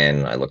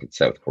Japan, I look at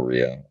South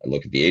Korea, I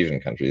look at the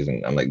Asian countries,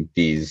 and I'm like,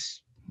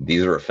 these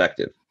are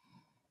effective.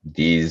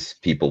 These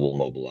people will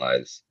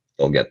mobilize,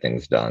 they'll get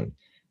things done.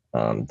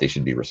 They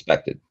should be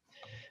respected.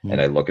 And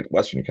I look at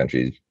Western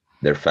countries,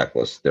 they're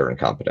feckless, they're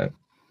incompetent.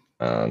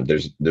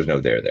 There's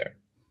no there.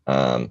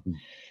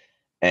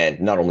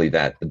 And not only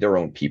that, but their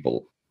own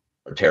people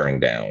are tearing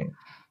down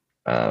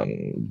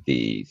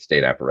the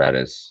state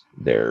apparatus.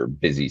 They're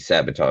busy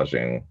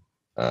sabotaging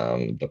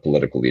the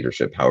political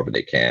leadership however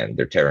they can.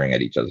 They're tearing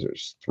at each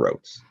other's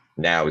throats.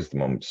 Now is the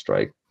moment to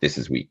strike. This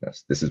is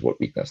weakness. This is what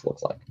weakness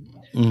looks like.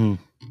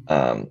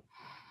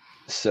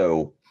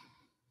 So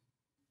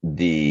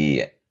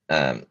the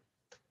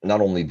not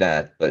only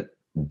that, but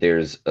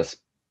there's a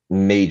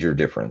major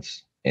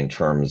difference in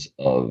terms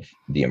of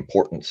the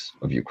importance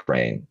of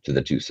Ukraine to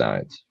the two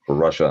sides. For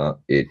Russia,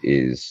 it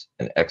is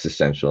an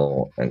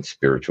existential and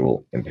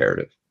spiritual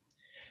imperative.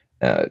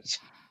 It's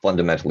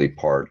fundamentally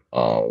part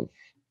of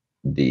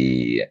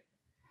the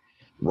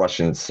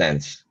Russian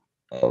sense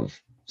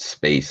of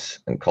space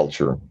and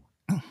culture,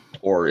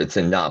 or it's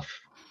enough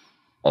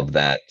of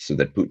that so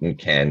that Putin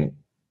can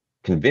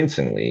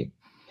convincingly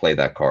play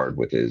that card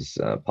with his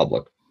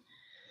public.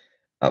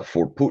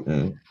 For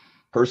Putin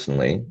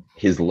personally,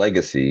 his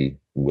legacy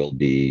will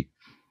be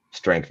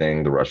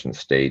strengthening the Russian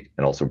state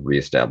and also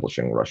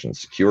reestablishing Russian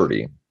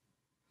security,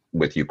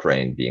 with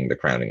Ukraine being the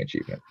crowning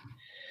achievement.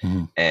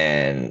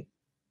 And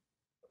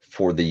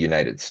for the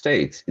United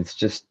States, it's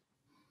just,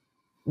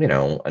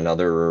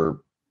 another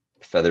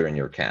feather in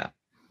your cap.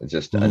 It's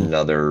just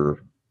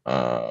another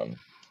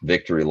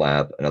victory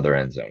lap, another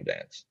end zone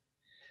dance.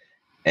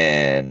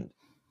 And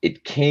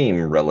it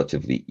came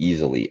relatively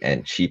easily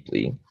and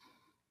cheaply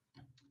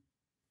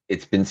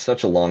it's been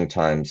such a long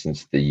time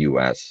since the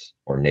US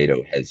or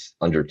NATO has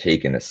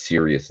undertaken a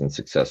serious and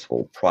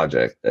successful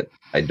project that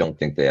I don't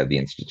think they have the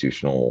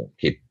institutional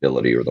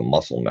capability or the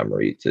muscle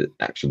memory to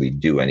actually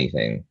do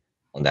anything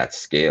on that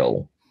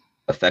scale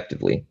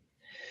effectively.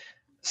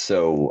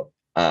 So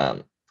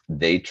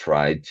they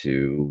tried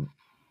to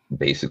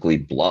basically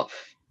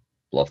bluff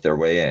their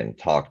way in,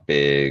 talk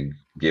big,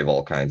 give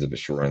all kinds of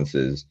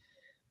assurances,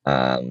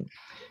 um,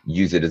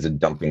 use it as a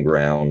dumping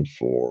ground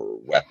for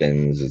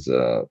weapons, as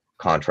a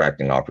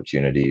contracting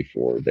opportunity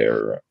for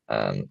their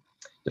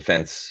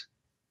defense,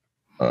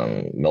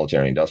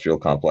 military industrial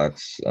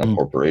complex,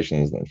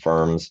 corporations and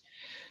firms,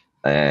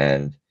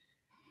 and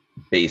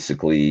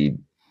basically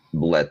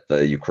let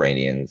the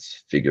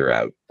Ukrainians figure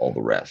out all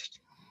the rest.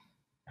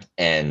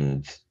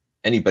 And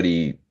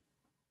anybody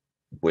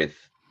with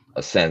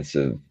a sense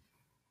of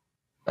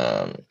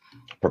um,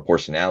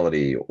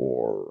 proportionality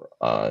or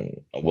a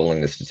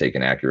willingness to take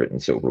an accurate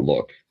and sober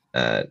look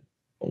at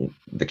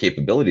the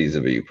capabilities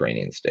of the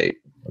Ukrainian state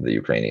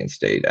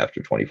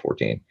after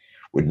 2014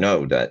 would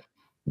know that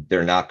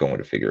they're not going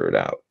to figure it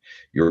out.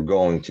 You're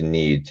going to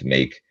need to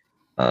make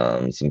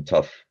some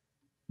tough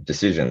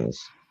decisions,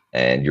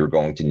 and you're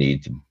going to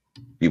need to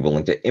be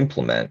willing to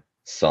implement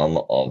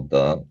some of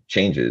the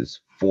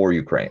changes for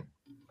Ukraine.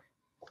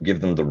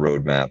 Give them the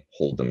roadmap,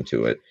 hold them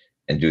to it,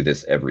 and do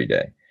this every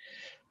day.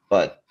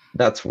 But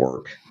that's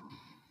work.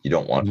 You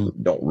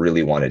don't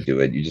really want to do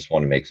it. You just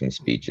want to make some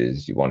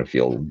speeches. You want to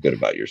feel good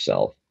about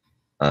yourself.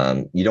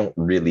 You don't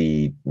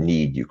really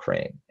need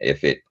Ukraine.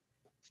 If it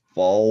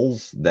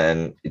falls,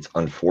 then it's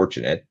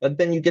unfortunate. But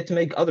then you get to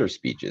make other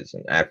speeches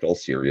and act all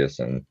serious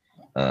and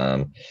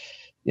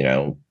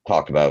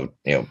talk about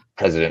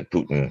President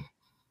Putin.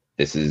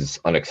 This is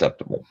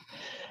unacceptable.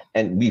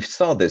 And we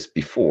saw this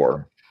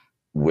before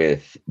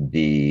with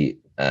the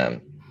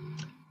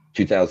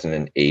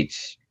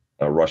 2008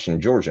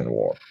 Russian-Georgian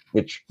war,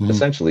 which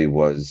essentially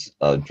was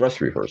a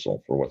dress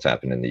rehearsal for what's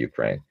happened in the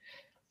Ukraine.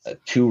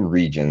 Two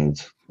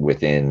regions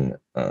within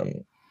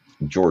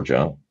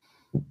Georgia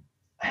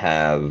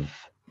have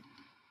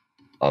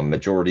a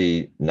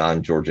majority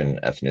non-Georgian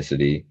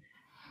ethnicity,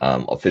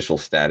 official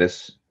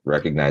status,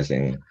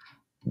 recognizing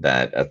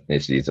that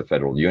ethnicity is a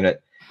federal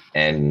unit,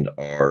 and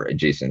are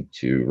adjacent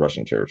to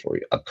Russian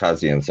territory,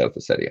 Abkhazia and South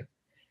Ossetia.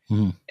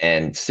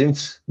 And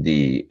since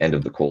the end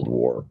of the Cold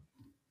War,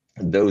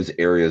 those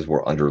areas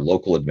were under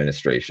local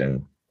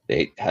administration.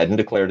 They hadn't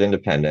declared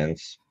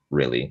independence,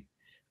 really,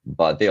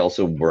 but they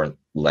also weren't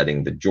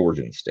letting the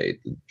Georgian state,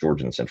 the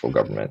Georgian central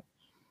government,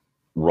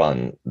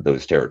 run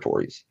those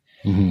territories.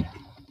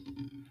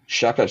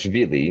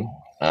 Saakashvili,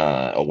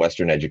 a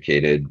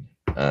Western-educated,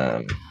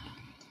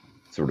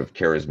 sort of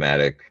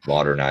charismatic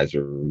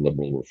modernizer,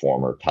 liberal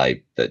reformer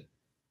type that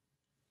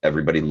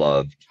everybody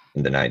loved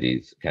in the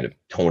 90s, kind of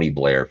Tony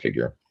Blair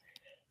figure,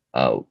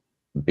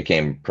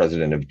 became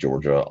president of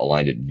Georgia,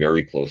 aligned it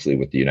very closely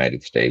with the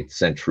United States,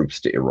 sent troops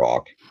to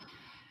Iraq,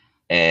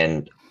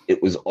 and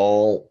it was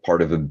all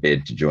part of a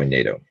bid to join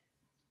NATO.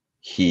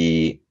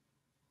 He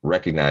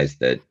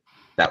recognized that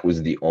that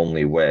was the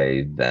only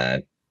way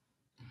that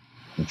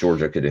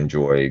Georgia could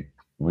enjoy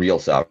real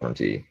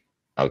sovereignty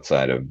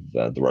outside of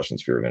the Russian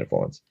sphere of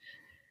influence.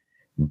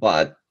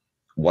 But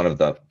one of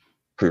the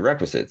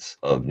prerequisites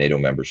of NATO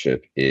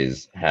membership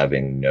is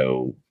having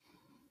no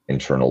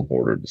internal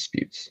border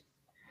disputes.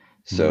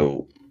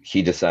 So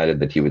he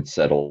decided that he would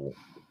settle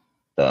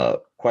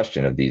the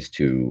question of these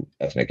two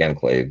ethnic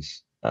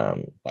enclaves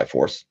by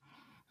force.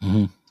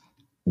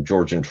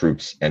 Georgian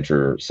troops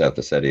enter South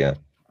Ossetia,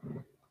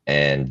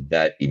 and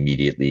that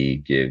immediately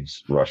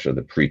gives Russia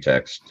the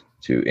pretext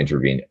to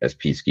intervene as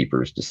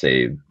peacekeepers to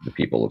save the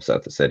people of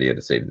South Ossetia,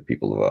 to save the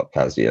people of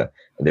Abkhazia,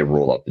 and they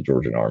roll out the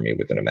Georgian army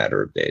within a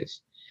matter of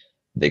days.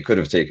 They could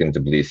have taken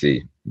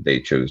Tbilisi.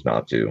 They chose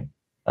not to,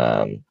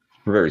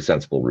 for very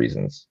sensible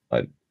reasons.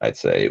 I'd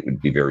say it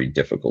would be very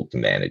difficult to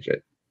manage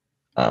it,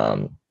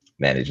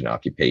 manage an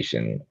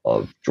occupation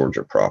of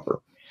Georgia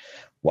proper.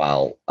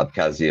 While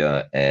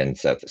Abkhazia and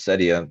South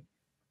Ossetia,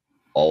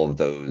 all of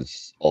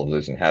those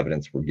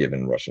inhabitants were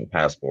given Russian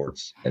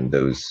passports, and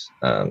those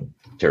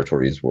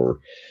territories were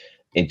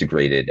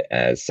integrated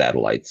as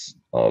satellites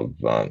of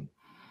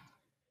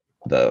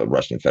the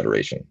Russian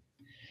Federation.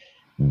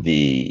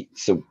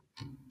 So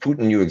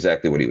Putin knew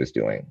exactly what he was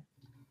doing.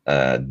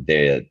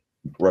 The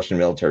Russian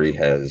military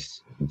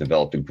has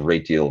developed a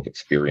great deal of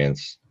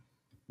experience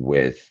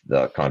with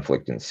the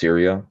conflict in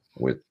Syria,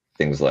 with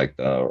things like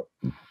the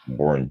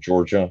war in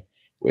Georgia,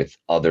 with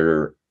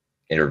other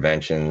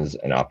interventions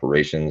and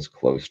operations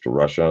close to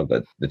Russia,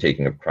 the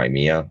taking of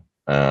Crimea.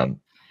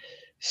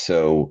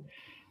 So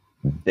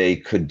they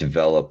could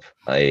develop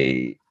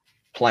a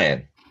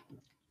plan,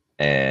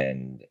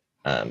 and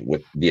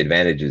with the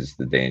advantages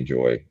that they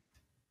enjoy,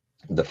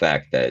 the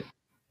fact that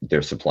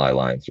their supply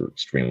lines are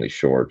extremely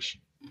short,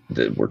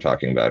 that we're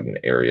talking about an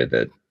area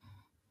that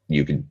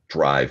you could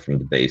drive from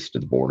the base to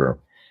the border.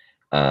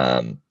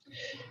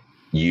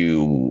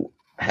 You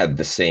have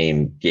the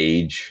same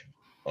gauge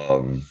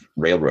of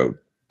railroad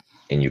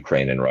in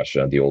Ukraine and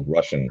Russia. The old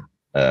Russian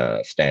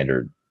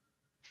standard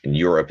In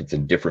Europe, it's a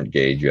different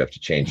gauge. You have to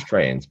change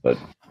trains, but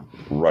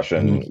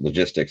Russian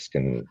logistics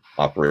can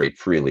operate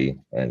freely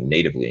and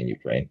natively in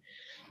Ukraine.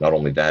 Not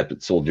only that,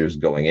 but soldiers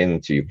going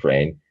into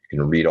Ukraine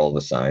can read all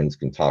the signs,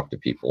 can talk to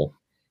people.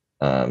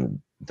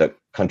 The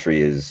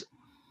country is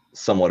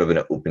somewhat of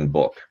an open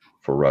book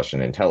for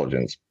Russian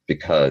intelligence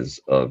because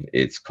of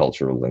its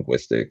cultural,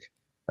 linguistic,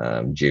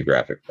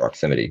 geographic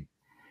proximity.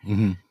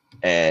 Mm-hmm.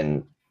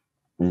 And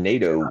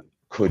NATO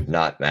could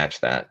not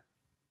match that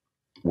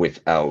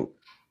without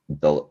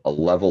a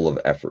level of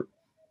effort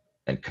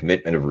and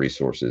commitment of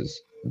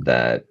resources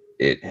that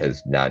it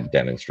has not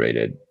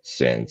demonstrated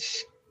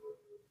since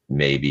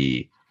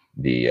maybe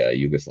the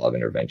Yugoslav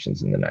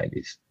interventions in the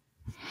 90s.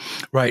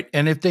 Right.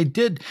 And if they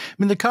did, I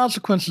mean, the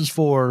consequences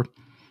for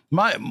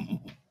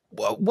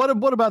what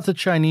about the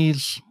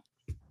Chinese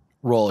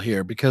role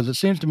here? Because it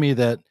seems to me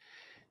that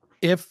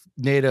if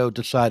NATO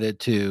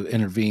decided to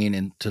intervene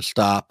and to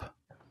stop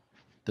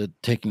the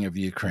taking of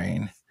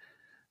Ukraine,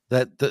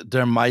 that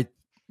there might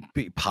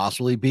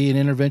possibly be an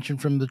intervention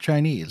from the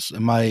Chinese.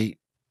 Am I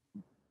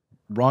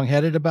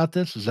wrong-headed about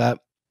this?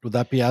 Would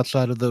that be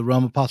outside of the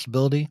realm of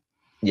possibility?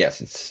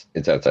 Yes,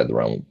 it's outside the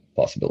realm of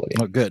possibility.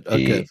 Oh, good.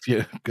 Okay,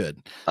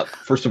 good.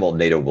 First of all,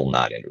 NATO will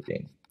not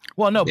intervene.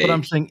 Well, no, but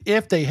I'm saying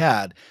if they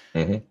had,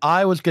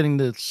 I was getting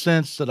the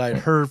sense that I'd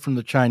heard from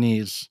the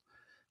Chinese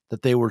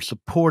that they were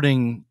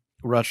supporting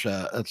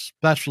Russia,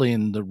 especially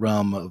in the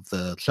realm of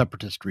the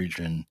separatist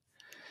region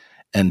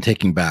and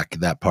taking back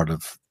that part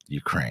of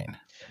Ukraine.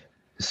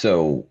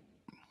 So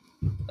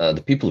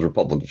the People's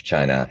Republic of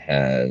China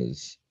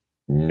has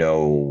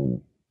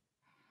no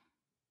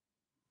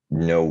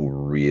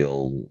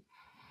real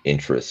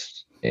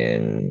interest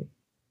in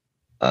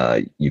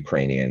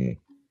Ukrainian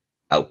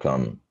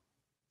outcome,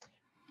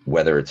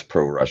 whether it's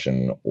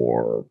pro-Russian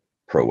or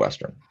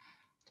pro-Western.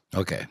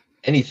 Okay.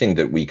 Anything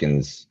that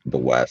weakens the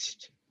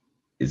West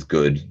is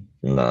good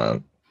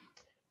from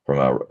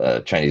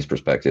a Chinese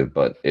perspective,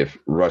 but if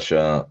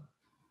Russia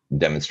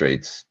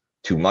demonstrates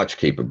too much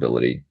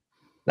capability,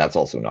 that's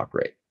also not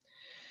great.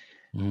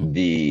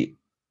 The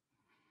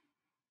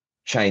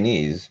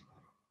Chinese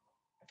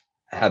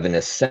have an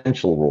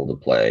essential role to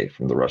play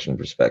from the Russian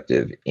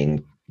perspective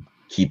in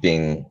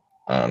keeping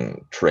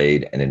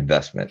trade and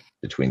investment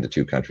between the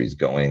two countries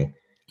going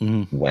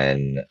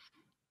when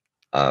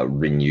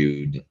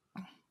renewed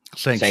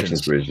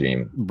sanctions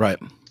regime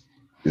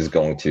is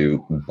going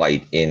to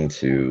bite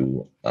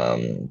into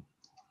the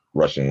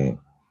Russian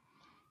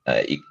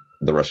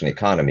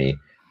economy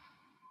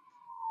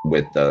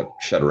with the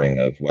shuttering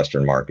of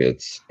Western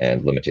markets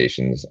and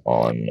limitations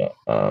on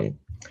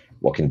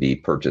what can be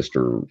purchased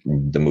or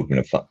the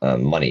movement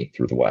of money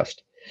through the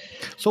West.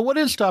 So what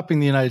is stopping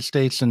the United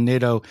States and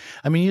NATO?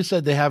 I mean, you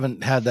said they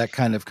haven't had that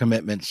kind of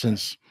commitment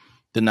since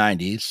the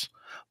 90s,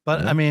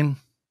 but I mean,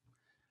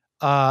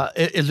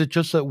 is it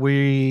just that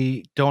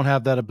we don't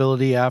have that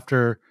ability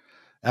after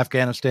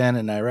Afghanistan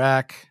and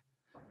Iraq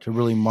to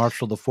really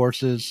marshal the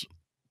forces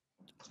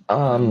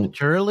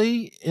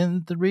maturely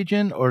in the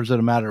region, or is it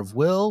a matter of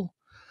will?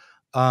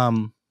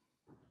 Because,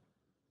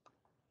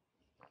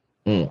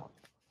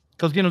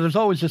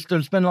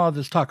 there's been a lot of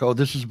this talk. Oh,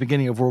 this is the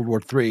beginning of World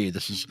War III.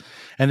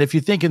 And if you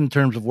think in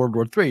terms of World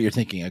War III, you're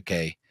thinking,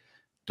 okay,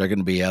 there are going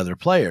to be other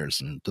players.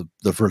 And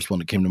the first one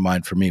that came to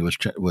mind for me was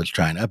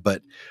China.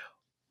 But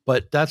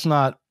that's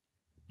not,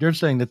 you're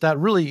saying that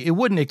really, it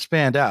wouldn't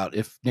expand out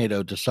if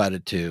NATO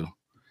decided to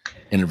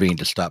intervene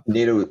to stop.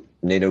 NATO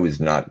is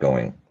not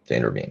going to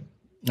intervene.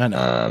 I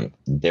know.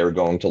 They're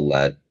going to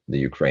let the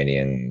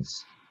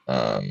Ukrainians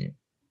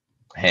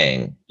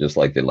hang, just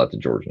like they let the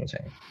Georgians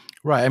hang.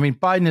 Right. I mean,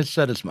 Biden has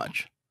said as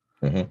much.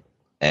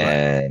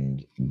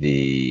 And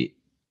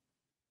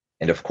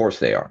of course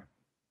they are,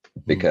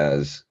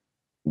 because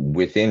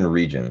within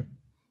region,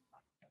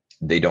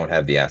 they don't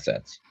have the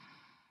assets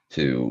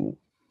to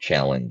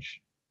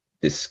challenge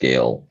this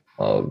scale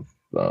of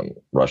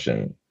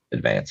Russian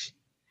advance.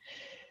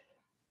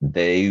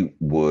 They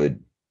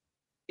would,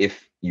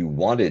 if you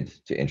wanted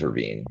to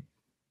intervene,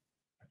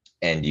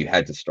 and you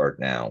had to start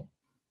now,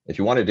 if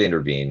you wanted to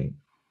intervene,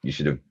 you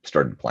should have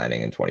started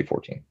planning in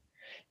 2014.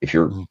 If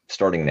you're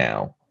starting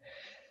now,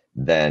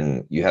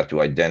 then you have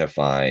to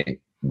identify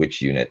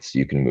which units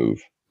you can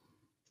move,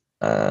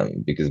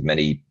 because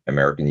many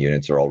American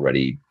units are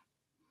already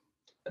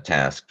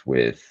tasked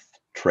with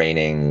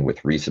training,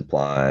 with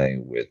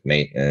resupply, with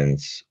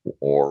maintenance,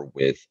 or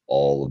with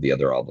all of the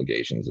other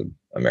obligations of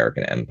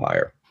American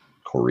empire,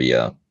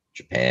 Korea,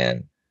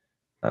 Japan,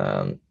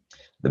 the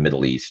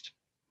Middle East.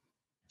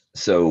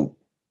 So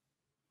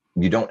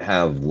you don't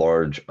have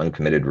large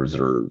uncommitted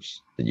reserves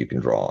that you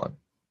can draw on.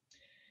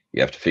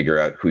 You have to figure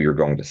out who you're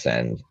going to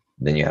send.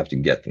 Then you have to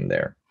get them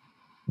there.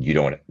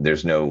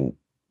 There's no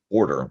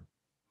border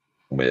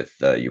with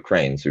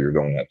Ukraine, so you're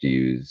going to have to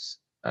use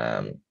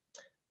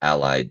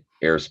allied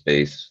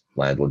airspace,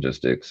 land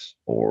logistics,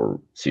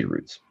 or sea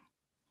routes.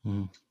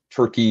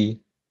 Turkey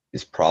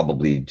is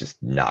probably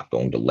just not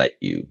going to let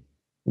you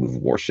move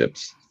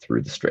warships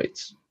through the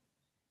straits.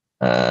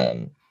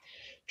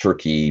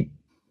 Turkey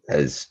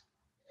has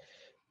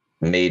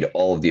made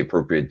all of the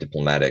appropriate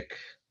diplomatic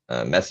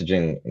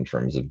messaging in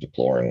terms of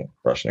deploring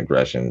Russian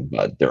aggression,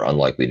 but they're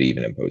unlikely to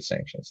even impose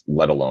sanctions,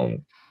 let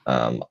alone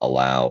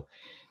allow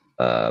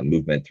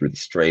movement through the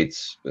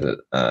straits with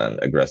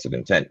aggressive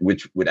intent,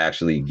 which would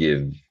actually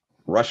give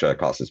Russia a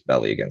casus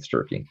belli against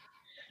Turkey.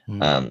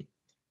 Mm.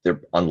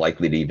 They're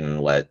unlikely to even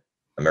let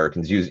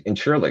Americans use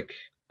Incirlik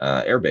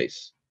air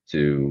base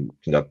to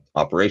conduct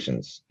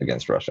operations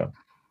against Russia.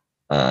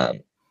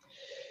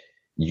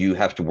 You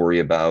have to worry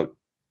about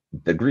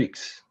the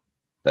Greeks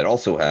that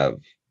also have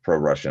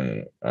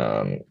pro-Russian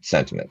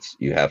sentiments.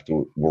 You have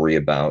to worry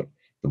about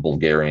the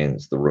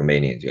Bulgarians, the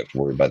Romanians. You have to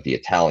worry about the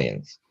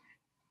Italians.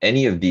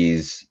 Any of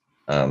these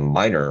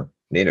minor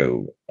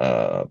NATO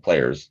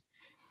players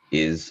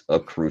is a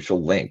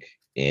crucial link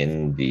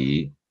in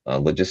the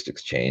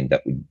logistics chain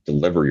that would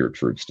deliver your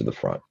troops to the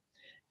front.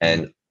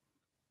 And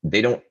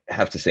they don't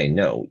have to say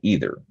no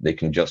either. They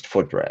can just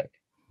foot drag.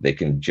 They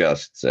can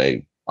just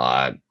say,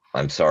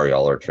 I'm sorry,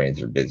 all our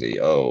trains are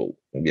busy. Oh,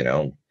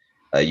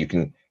 you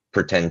can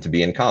pretend to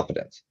be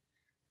incompetent.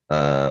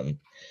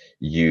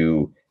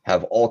 You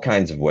have all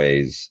kinds of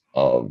ways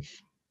of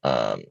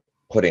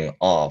putting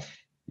off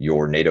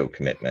your NATO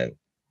commitment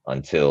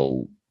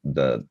until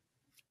the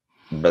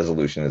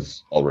resolution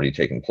has already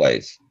taken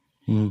place.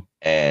 Mm.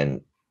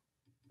 And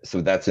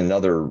so that's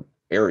another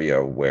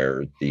area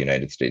where the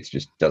United States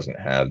just doesn't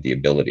have the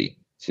ability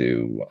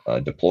to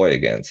deploy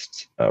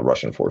against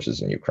Russian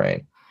forces in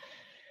Ukraine.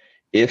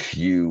 If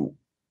you,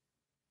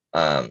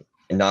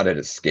 not at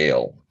a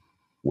scale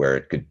where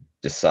it could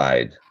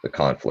decide the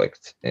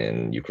conflict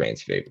in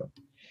Ukraine's favor.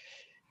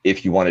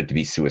 If you wanted to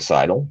be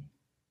suicidal,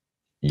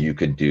 you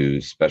could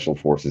do special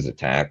forces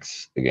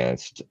attacks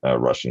against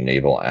Russian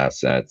naval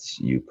assets.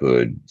 You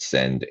could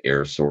send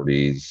air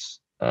sorties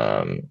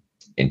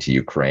into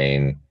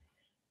Ukraine.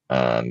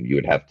 You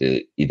would have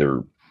to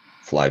either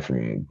fly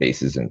from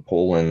bases in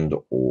Poland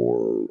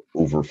or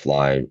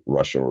overfly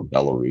Russia or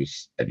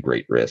Belarus at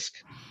great risk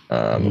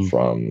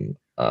from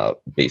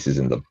bases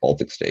in the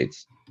Baltic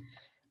states.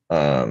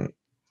 And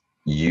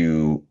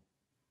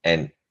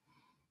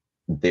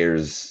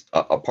there's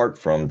apart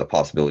from the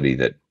possibility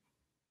that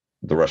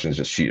the Russians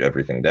just shoot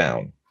everything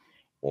down,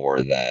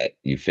 or that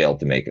you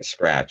failed to make a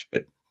scratch,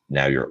 but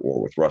now you're at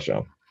war with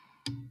Russia.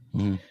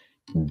 Mm.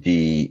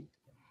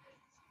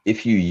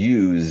 If you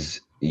use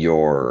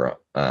your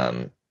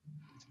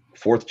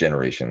fourth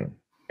generation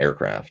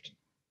aircraft,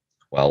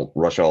 well,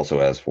 Russia also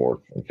has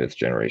fourth and fifth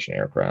generation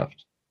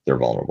aircraft. They're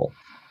vulnerable.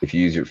 If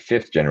you use your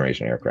fifth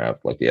generation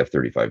aircraft, like the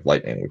F-35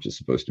 Lightning, which is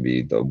supposed to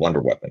be the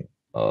wonder weapon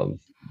of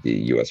the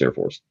U.S. Air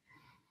Force,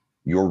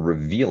 you're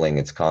revealing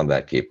its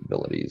combat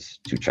capabilities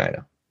to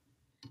China.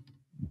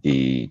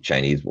 The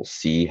Chinese will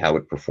see how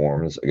it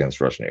performs against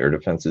Russian air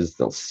defenses.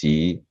 They'll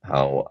see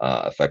how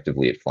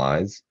effectively it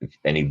flies. If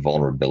any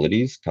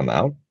vulnerabilities come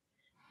out,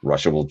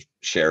 Russia will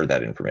share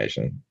that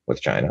information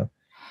with China.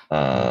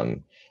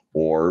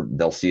 Or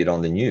they'll see it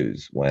on the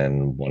news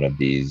when one of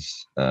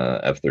these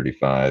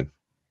F-35,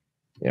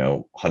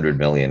 $100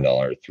 million,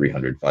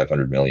 $300,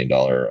 $500 million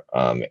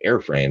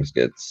airframes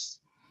gets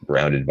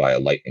grounded by a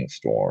lightning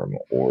storm,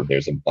 or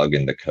there's a bug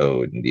in the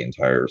code and the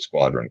entire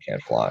squadron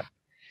can't fly.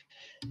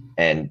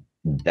 And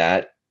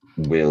that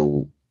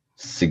will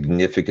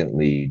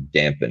significantly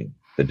dampen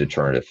the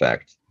deterrent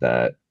effect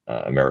that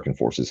American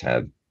forces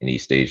have in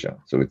East Asia.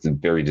 So it's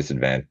very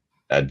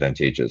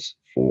advantageous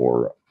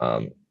for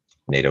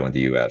NATO and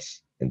the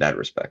US in that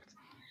respect.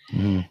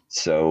 Mm.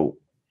 So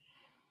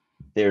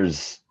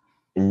there's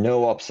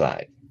no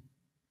upside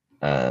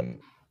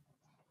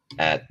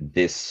at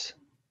this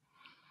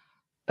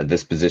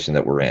position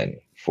that we're in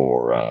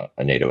for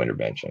a NATO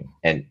intervention.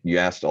 And you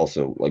asked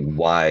also,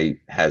 why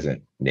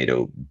hasn't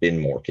NATO been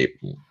more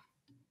capable?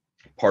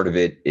 Part of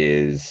it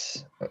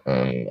is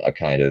a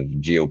kind of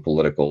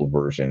geopolitical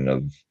version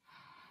of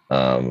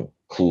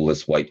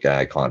clueless white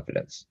guy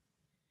confidence.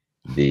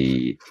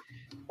 The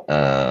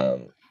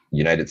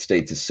United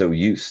States is so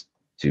used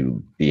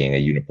to being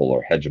a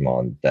unipolar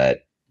hegemon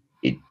that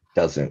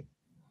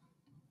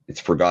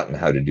it's forgotten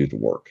how to do the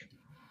work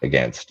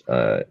against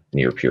a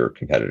near peer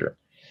competitor.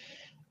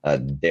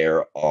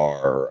 There's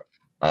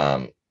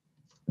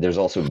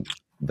also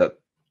the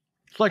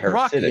It's like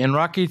Rocky in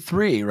Rocky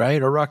 3,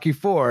 right? Or Rocky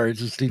 4. It's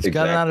just he's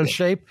got it out of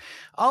shape.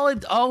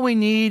 All we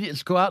need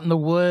is go out in the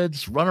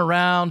woods, run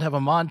around, have a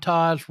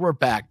montage. We're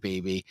back,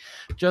 baby.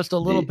 Just a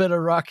little bit of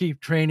Rocky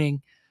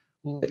training.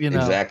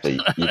 Exactly.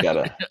 You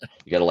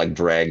gotta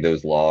drag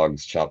those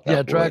logs, chop that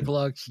wood, drag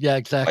logs. Yeah,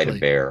 exactly. Fight a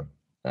bear.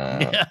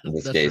 In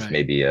this case, right.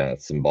 Maybe a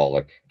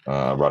symbolic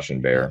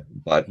Russian bear.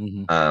 But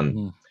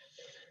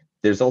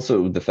there's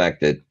also the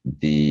fact that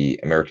the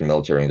American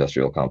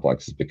military-industrial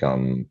complex has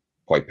become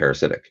quite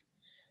parasitic.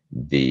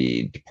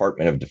 The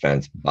Department of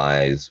Defense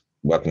buys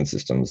weapon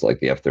systems like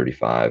the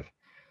F-35,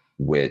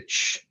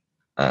 which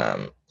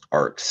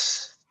are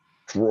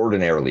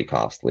extraordinarily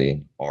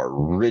costly, are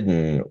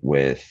ridden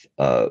with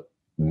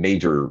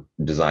major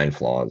design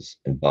flaws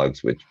and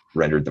bugs, which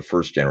rendered the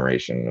first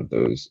generation of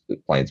those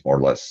planes more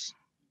or less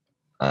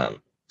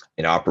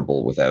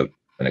inoperable without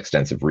an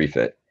extensive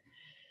refit.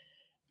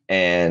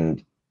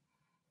 And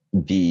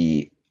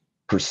the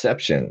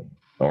perception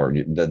or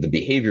the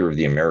behavior of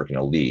the American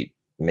elite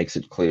makes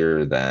it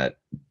clear that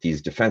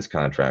these defense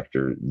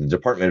contractors, the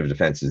Department of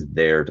Defense is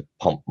there to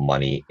pump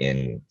money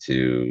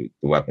into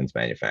the weapons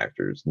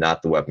manufacturers,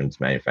 not the weapons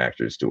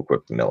manufacturers to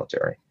equip the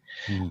military.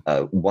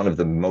 One of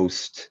the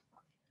most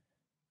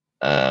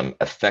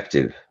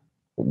effective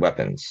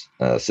weapons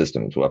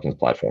systems, weapons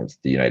platforms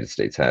the United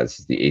States has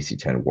is the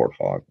AC-10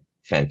 Warthog.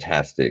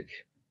 Fantastic,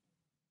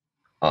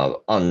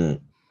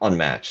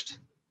 unmatched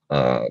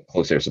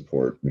close air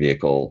support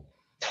vehicle,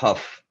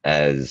 tough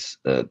as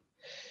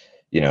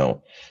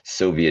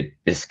Soviet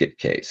biscuit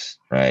case,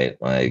 right?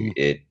 Like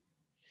it,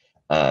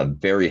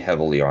 very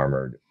heavily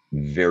armored,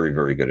 very,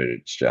 very good at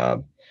its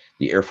job.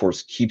 The Air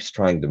Force keeps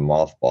trying to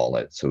mothball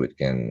it so it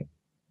can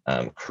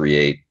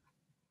create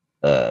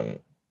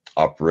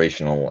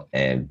operational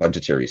and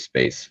budgetary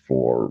space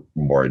for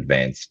more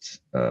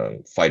advanced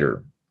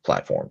fighter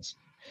platforms,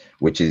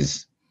 which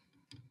is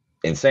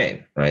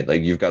insane, right?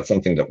 Like you've got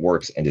something that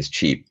works and is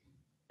cheap,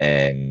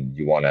 and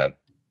you want to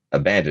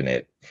abandon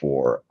it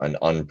for an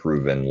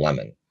unproven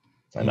lemon,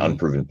 an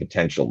unproven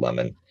potential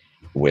lemon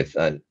with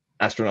an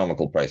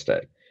astronomical price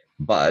tag.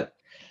 But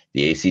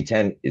the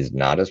AC-10 is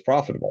not as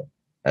profitable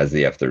as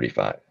the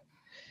F-35.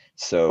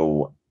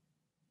 So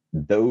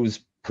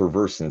those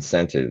perverse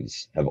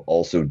incentives have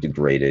also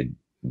degraded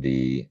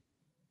the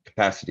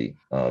capacity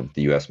of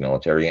the US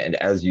military. And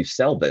as you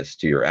sell this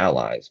to your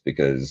allies,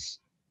 because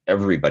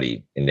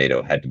everybody in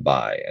NATO had to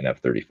buy an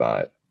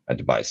F-35, had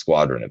to buy a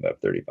squadron of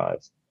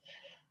F-35s,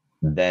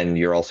 then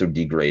you're also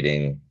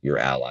degrading your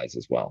allies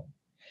as well.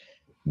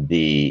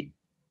 The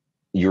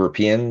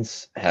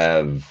Europeans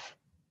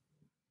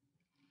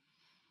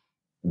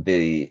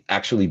they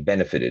actually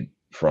benefited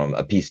from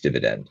a peace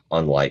dividend,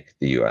 unlike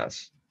the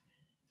US,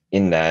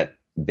 in that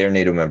their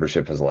NATO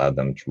membership has allowed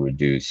them to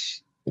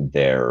reduce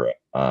their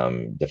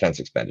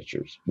defense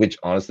expenditures, which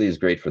honestly is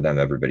great for them.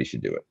 Everybody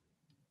should do it.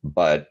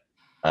 But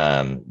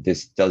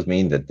this does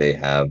mean that they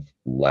have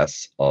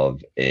less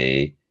of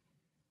a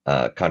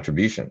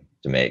contribution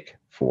to make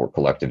for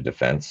collective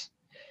defense.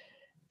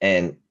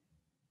 And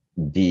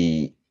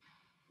the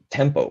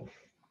tempo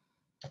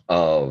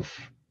of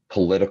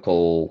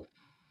political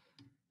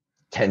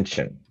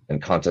tension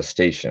and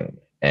contestation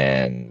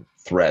and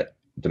threat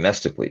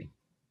domestically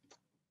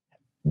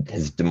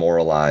has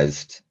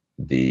demoralized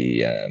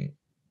the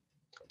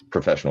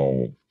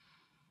professional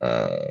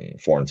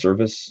foreign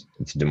service.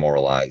 It's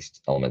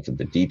demoralized elements of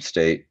the deep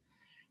state.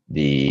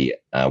 The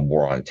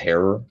war on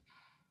terror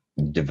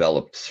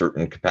developed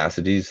certain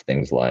capacities,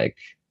 things like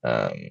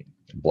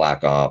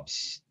black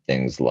ops,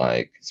 things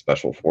like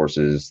special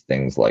forces,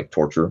 things like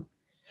torture.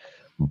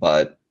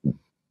 But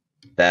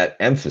that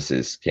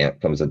emphasis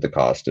comes at the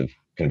cost of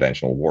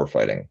conventional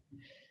warfighting.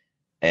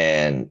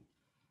 And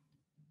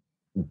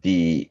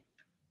the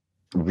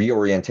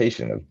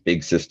reorientation of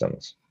big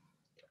systems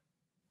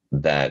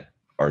that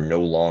are no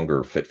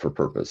longer fit for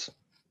purpose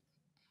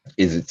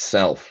is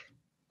itself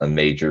a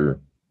major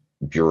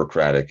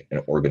bureaucratic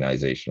and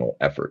organizational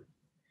effort.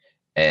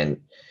 And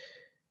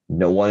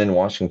no one in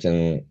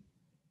Washington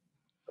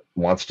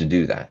wants to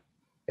do that.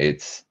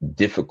 It's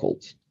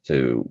difficult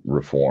to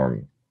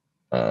reform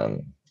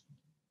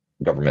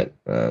government,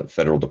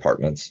 federal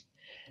departments,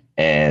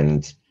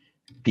 and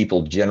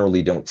people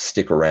generally don't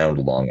stick around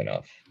long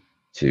enough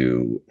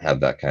to have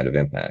that kind of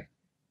impact.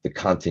 The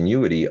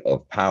continuity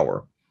of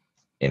power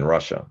in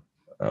Russia,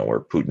 where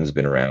Putin's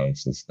been around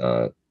since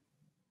the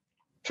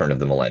turn of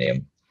the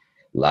millennium,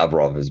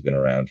 Lavrov has been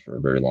around for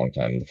a very long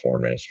time in the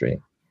foreign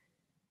ministry,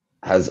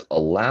 has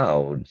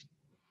allowed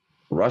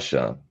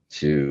Russia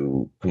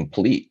to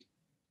complete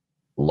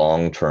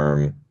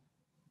long-term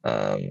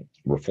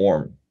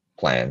reform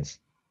plans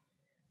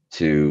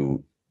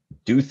to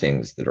do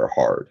things that are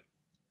hard.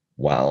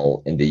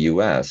 While in the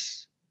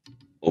US,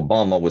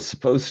 Obama was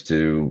supposed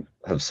to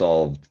have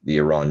solved the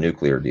Iran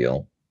nuclear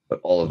deal, but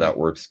all of that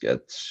work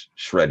gets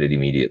shredded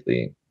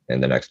immediately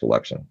in the next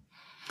election.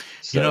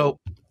 So,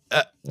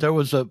 there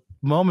was a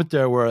moment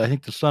there where I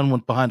think the sun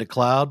went behind a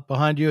cloud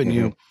behind you,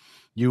 and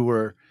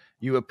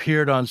you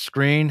appeared on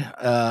screen.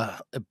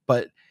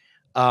 But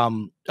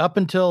up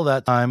until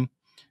that time,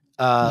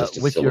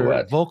 with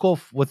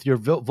your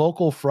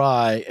vocal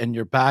fry and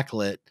your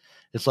backlit,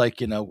 it's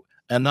like,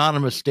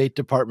 anonymous State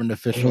Department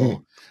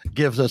official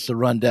gives us a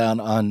rundown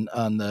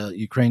on the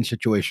Ukraine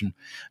situation.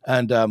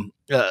 And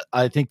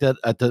I think that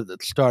at the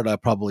start, I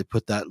probably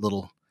put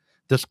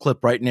this clip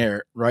right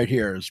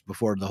here is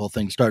before the whole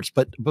thing starts.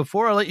 But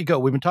before I let you go,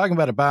 we've been talking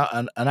about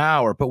an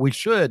hour, but we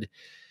should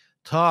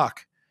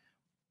talk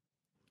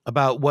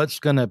about what it's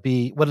going to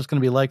be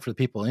like for the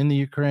people in the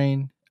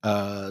Ukraine,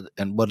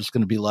 and what it's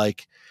going to be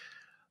like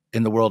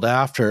in the world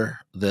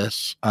after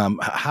this.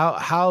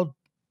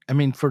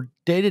 For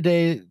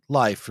day-to-day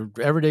life, for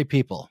everyday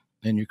people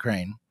in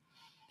Ukraine,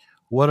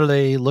 what are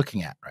they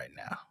looking at right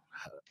now?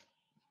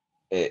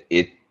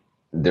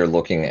 They're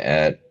looking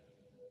at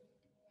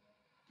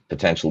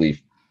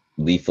potentially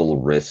lethal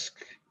risk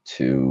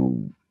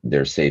to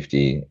their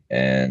safety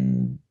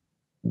and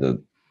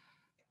the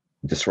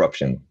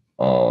disruption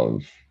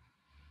of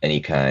any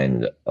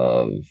kind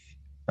of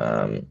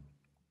um,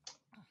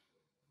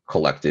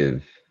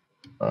 collective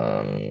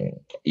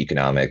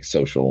economic,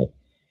 social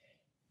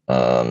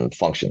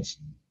functions.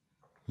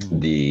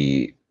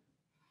 The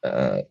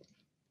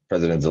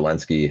President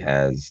Zelensky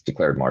has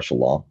declared martial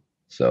law,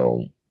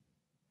 so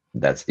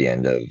that's the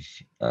end of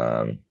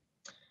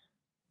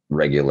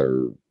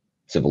regular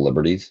civil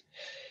liberties.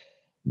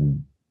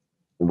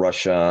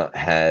 Russia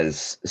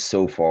has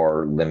so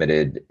far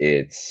limited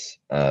its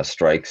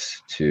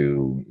strikes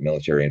to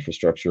military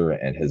infrastructure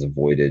and has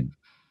avoided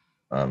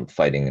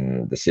fighting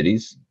in the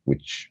cities,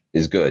 which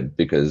is good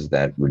because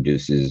that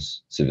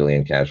reduces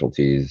civilian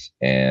casualties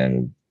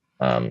and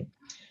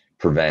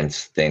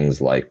prevents things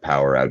like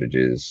power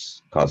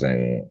outages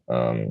causing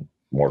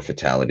more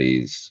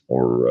fatalities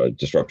or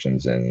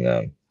disruptions in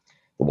the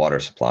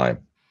water supply.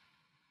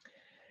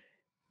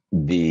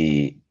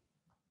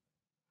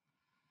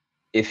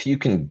 If you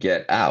can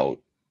get out,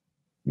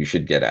 you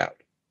should get out.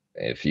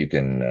 If you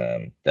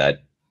can,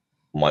 that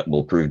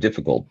will prove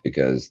difficult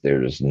because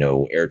there's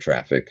no air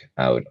traffic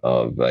out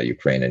of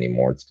Ukraine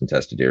anymore. It's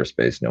contested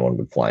airspace. No one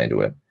would fly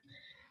into it.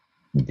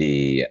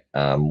 The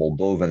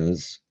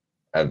Moldovans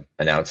have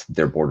announced that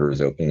their border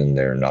is open and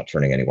they're not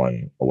turning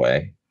anyone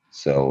away.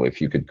 So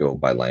if you could go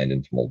by land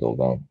into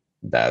Moldova,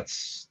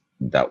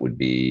 that would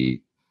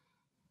be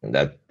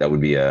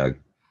a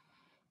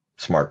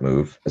smart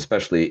move,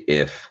 especially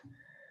if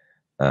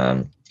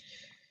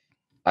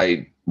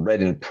I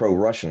read in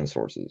pro-Russian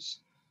sources,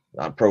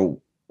 not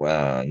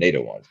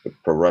pro-NATO ones, but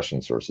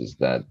pro-Russian sources,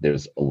 that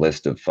there's a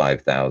list of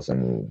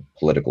 5,000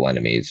 political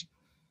enemies,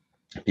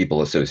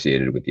 people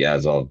associated with the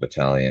Azov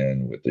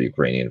battalion, with the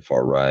Ukrainian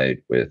far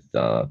right, with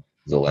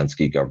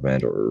Zelensky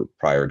government or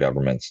prior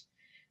governments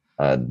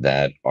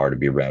that are to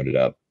be rounded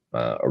up,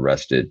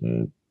 arrested,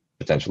 and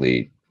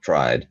potentially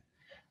tried.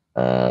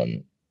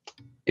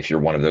 If you're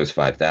one of those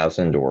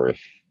 5,000, or if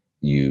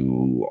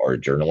you are a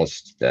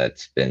journalist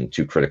that's been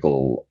too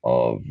critical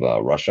of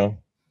Russia,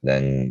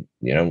 then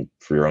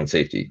for your own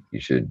safety, you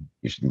should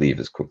leave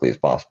as quickly as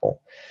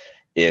possible.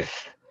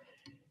 If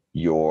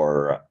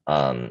you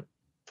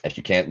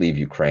can't leave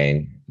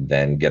Ukraine,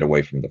 then get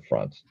away from the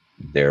front.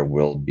 There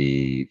will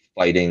be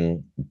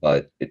fighting,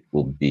 but it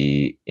will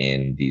be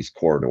in these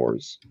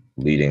corridors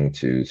leading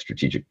to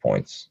strategic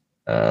points,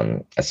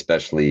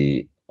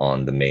 especially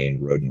on the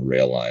main road and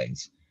rail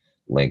lines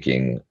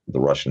linking the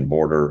Russian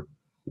border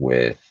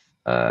with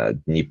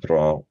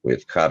Dnipro,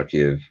 with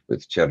Kharkiv,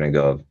 with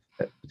Chernigov,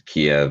 with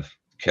Kiev,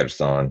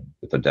 Kherson,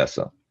 with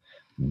Odessa.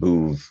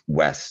 Move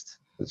west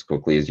as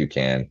quickly as you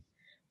can.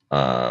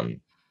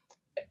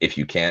 If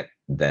you can't,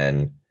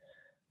 then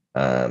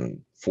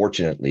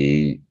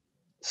fortunately,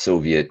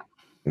 Soviet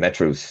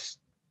metro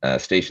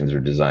stations are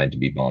designed to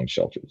be bomb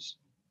shelters.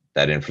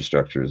 That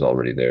infrastructure is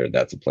already there.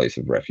 That's a place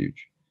of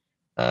refuge.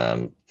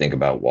 Think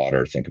about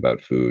water, think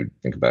about food,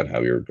 think about how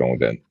you're going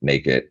to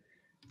make it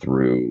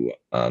through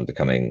the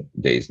coming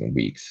days and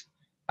weeks.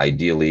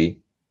 Ideally,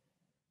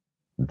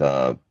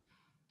 the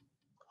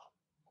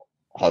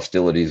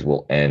hostilities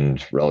will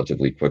end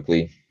relatively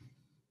quickly.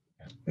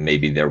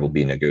 Maybe there will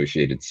be a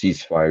negotiated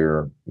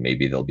ceasefire.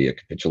 Maybe there'll be a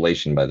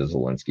capitulation by the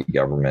Zelensky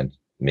government.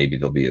 Maybe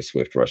there'll be a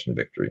swift Russian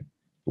victory.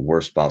 The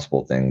worst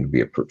possible thing would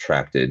be a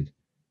protracted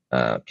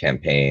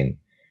campaign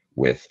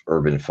with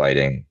urban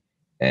fighting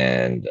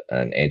and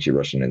an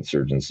anti-Russian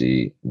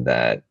insurgency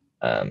that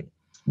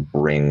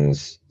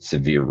brings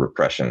severe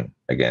repression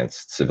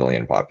against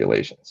civilian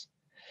populations.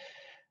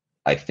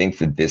 I think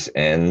that this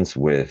ends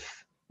with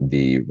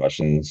the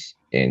Russians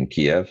in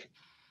Kiev,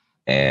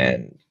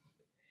 and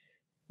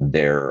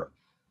there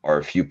are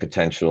a few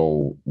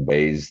potential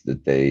ways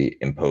that they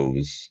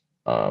impose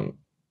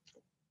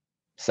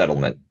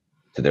settlement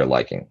to their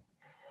liking.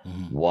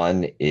 Mm-hmm.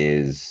 One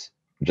is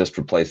just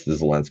replace the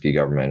Zelensky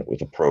government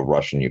with a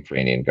pro-Russian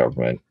Ukrainian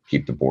government,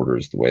 keep the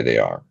borders the way they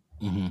are.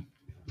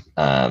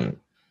 Mm-hmm.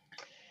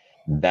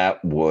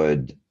 That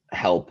would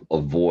help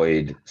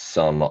avoid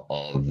some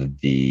of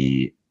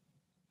the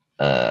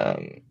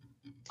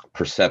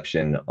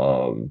perception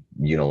of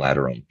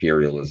unilateral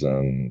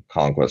imperialism,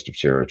 conquest of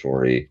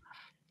territory,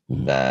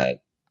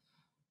 that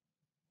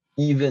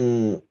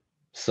even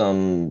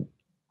some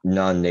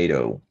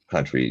non-NATO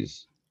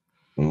countries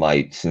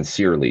might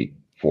sincerely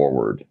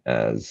forward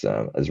as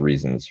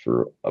reasons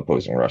for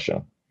opposing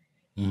Russia.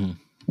 Mm-hmm.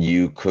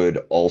 You could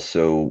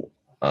also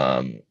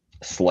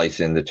slice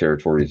in the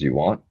territories you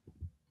want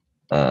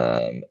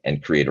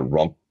and create a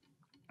rump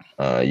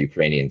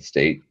Ukrainian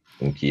state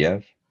in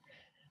Kiev.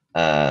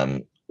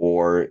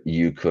 Or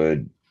you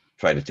could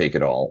try to take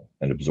it all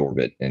and absorb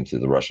it into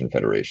the Russian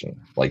Federation,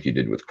 like you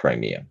did with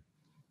Crimea.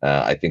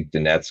 I think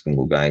Donetsk and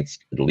Lugansk,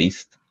 at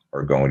least,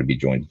 are going to be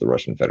joined to the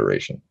Russian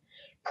Federation.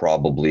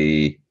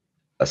 Probably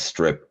a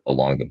strip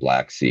along the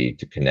Black Sea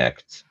to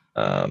connect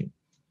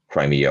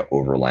Crimea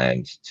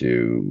overland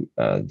to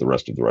the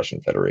rest of the Russian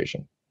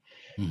Federation.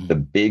 Mm-hmm. The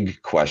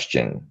big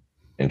question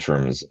in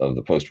terms of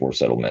the post-war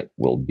settlement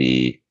will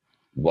be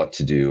what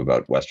to do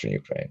about Western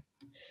Ukraine.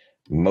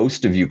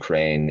 Most of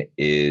Ukraine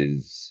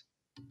is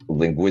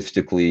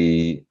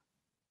linguistically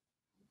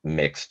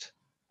mixed,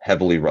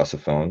 heavily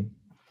Russophone,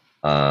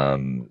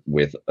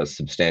 with a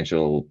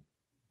substantial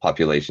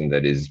population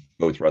that is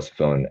both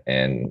Russophone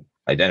and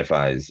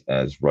identifies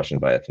as Russian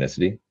by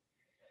ethnicity.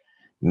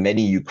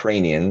 Many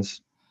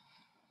Ukrainians,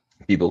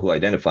 people who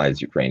identify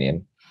as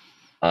Ukrainian,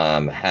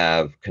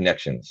 have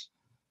connections.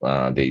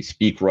 They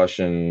speak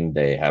Russian,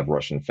 they have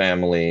Russian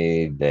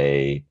family,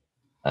 they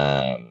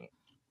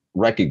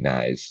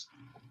recognize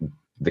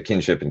the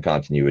kinship and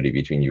continuity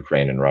between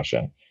Ukraine and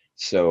Russia.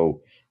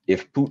 So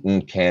if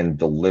Putin can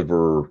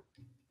deliver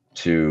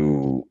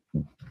to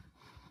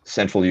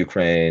central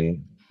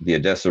Ukraine, the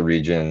Odessa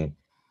region,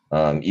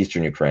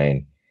 eastern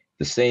Ukraine,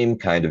 the same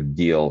kind of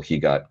deal he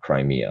got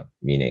Crimea,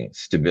 meaning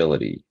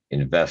stability,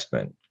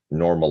 investment,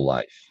 normal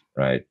life,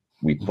 right?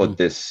 We put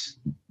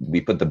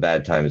the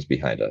bad times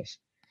behind us.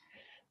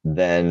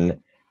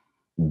 Then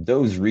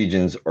those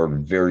regions are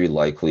very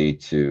likely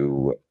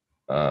to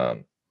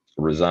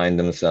resign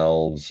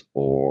themselves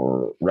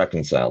or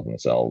reconcile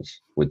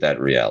themselves with that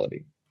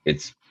reality.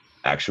 It's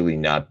actually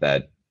not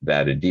that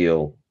bad a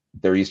deal.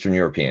 They're Eastern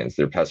Europeans.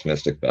 They're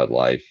pessimistic about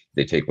life.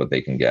 They take what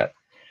they can get.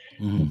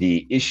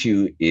 The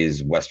issue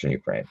is Western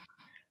Ukraine,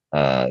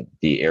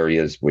 the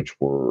areas which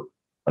were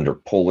under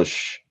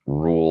Polish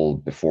rule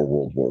before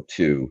World War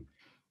II,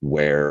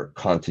 where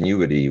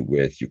continuity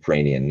with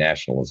Ukrainian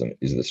nationalism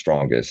is the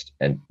strongest.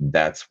 And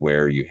that's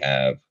where you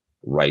have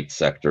right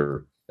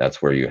sector.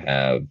 That's where you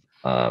have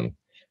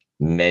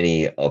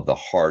many of the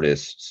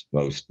hardest,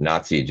 most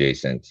Nazi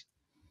adjacent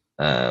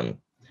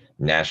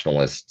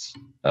nationalist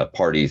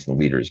parties and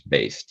leaders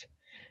based.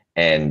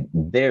 And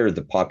there,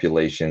 the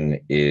population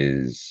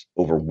is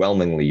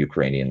overwhelmingly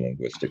Ukrainian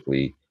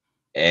linguistically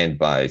and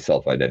by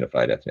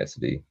self-identified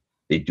ethnicity.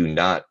 They do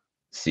not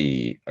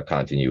see a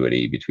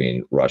continuity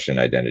between Russian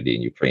identity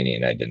and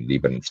Ukrainian identity,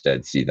 but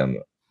instead see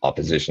them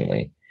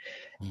oppositionally.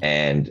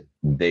 And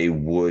they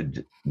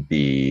would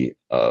be,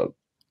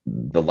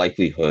 the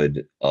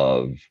likelihood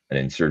of an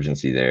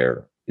insurgency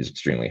there is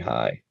extremely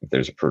high if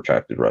there's a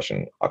protracted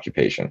Russian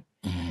occupation.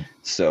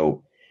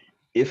 So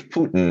if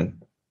Putin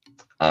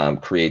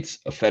creates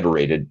a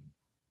federated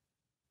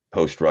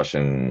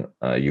post-Russian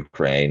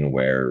Ukraine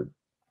where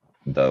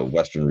the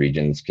Western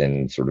regions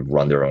can sort of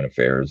run their own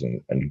affairs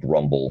and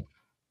grumble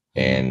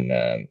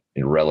in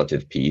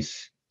relative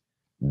peace,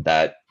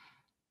 that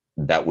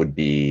would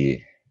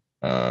be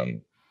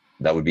an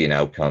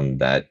outcome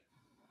that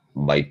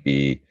might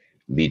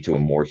lead to a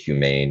more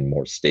humane,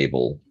 more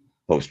stable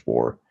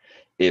post-war.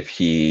 If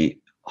he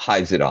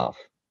hides it off,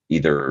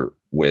 either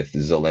with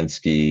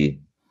Zelensky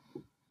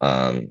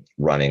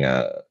running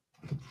a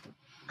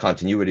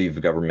continuity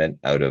of government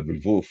out of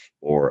Lviv,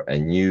 or a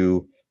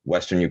new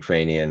Western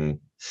Ukrainian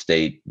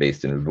state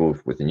based in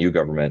Lviv with a new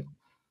government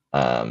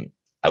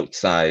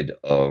outside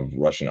of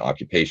Russian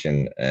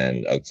occupation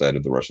and outside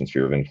of the Russian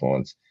sphere of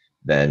influence,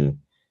 then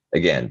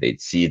again,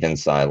 they'd seethe in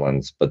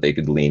silence, but they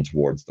could lean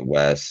towards the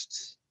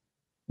West.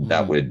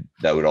 That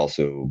would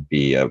also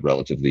be a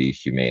relatively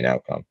humane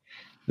outcome.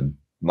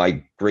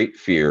 My great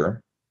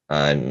fear,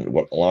 and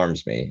what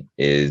alarms me,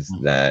 is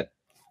that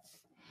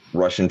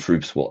Russian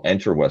troops will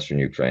enter Western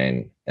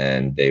Ukraine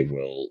and they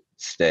will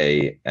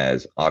stay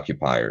as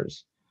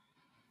occupiers.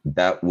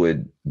 That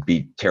would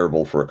be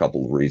terrible for a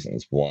couple of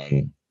reasons.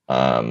 One,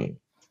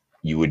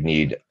 you would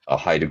need a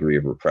high degree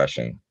of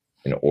repression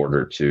in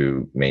order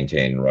to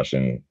maintain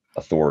Russian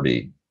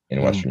authority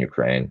in Western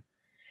Ukraine.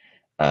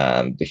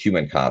 The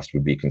human cost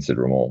would be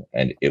considerable,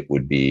 and it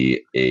would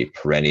be a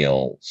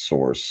perennial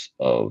source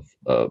of,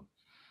 a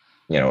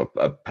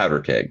powder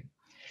keg.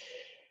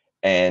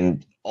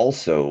 And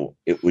also,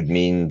 it would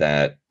mean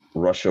that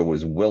Russia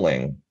was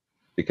willing,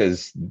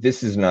 because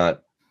this is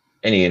not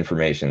any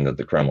information that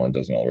the Kremlin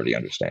doesn't already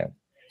understand.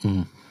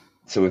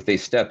 So if they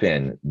step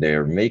in,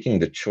 they're making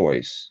the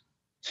choice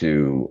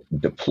to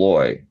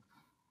deploy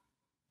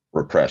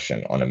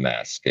repression on a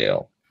mass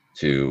scale,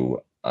 to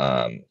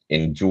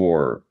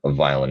endure a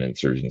violent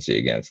insurgency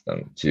against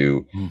them,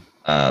 to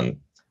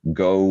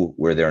go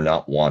where they're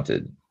not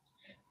wanted,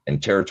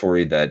 and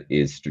territory that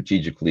is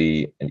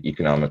strategically and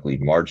economically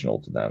marginal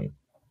to them,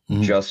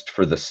 just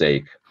for the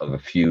sake of a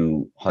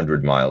few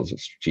 100 miles of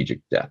strategic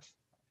depth.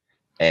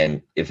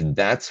 And if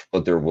that's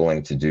what they're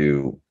willing to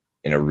do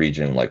in a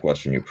region like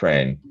Western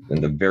Ukraine,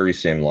 then the very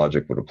same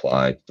logic would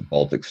apply to the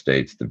Baltic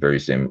states. The very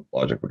same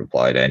logic would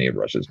apply to any of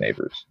Russia's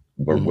neighbors.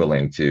 We're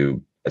willing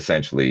to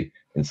essentially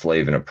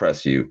enslave and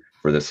oppress you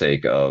for the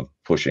sake of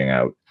pushing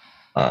out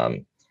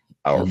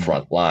our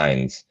front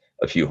lines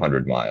a few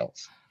 100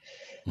 miles.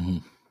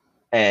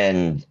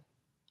 And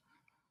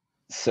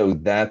so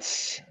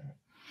that's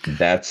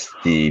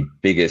the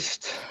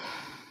biggest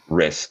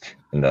risk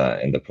in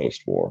the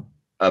post-war,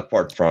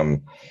 apart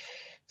from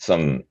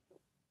some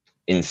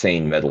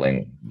insane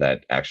meddling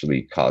that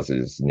actually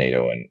causes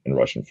NATO and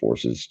Russian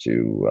forces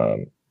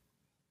to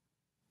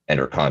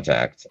enter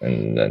contact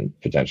and then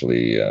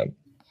potentially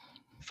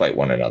fight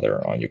one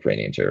another on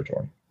Ukrainian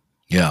territory.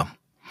 Yeah.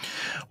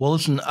 Well,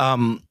 listen,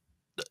 I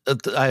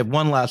have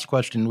one last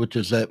question, which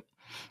is that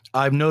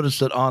I've noticed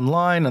that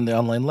online, on the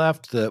online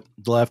left, the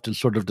left is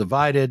sort of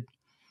divided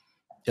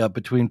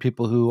between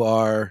people who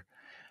are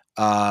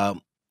uh,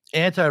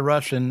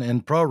 anti-Russian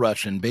and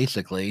pro-Russian,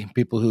 basically,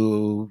 people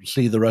who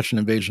see the Russian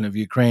invasion of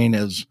Ukraine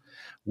as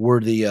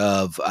worthy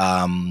of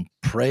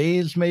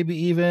praise, maybe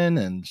even,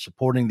 and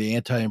supporting the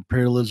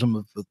anti-imperialism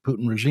of the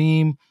Putin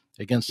regime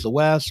against the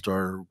West,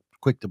 or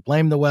quick to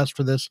blame the West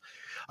for this.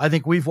 I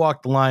think we've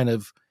walked the line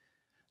of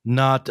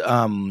not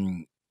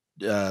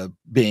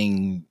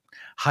being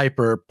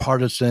hyper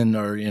partisan,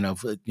 or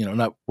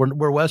not,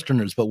 we're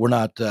Westerners, but we're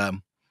not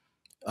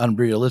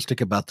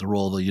unrealistic about the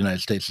role the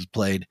United States has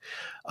played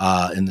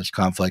in this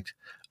conflict.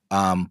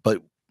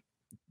 But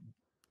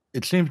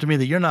it seems to me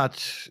that you're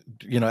not,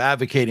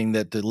 advocating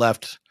that the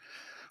left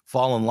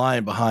fall in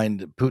line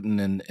behind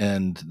Putin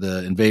and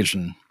the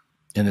invasion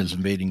and his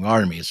invading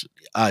armies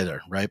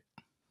either, right?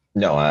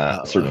 No,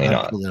 certainly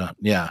not. Absolutely not.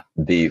 Yeah.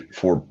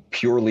 For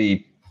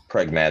purely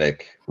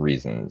pragmatic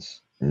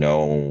reasons,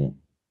 no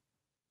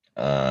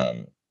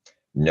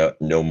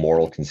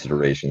moral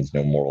considerations,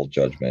 no moral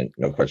judgment,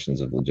 no questions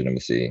of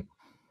legitimacy.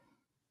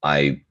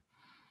 I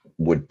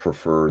would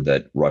prefer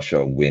that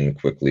Russia win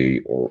quickly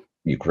or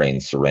Ukraine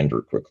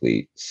surrender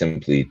quickly,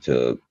 simply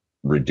to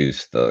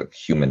reduce the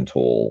human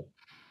toll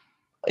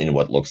in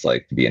what looks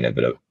like to be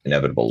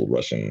inevitable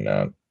Russian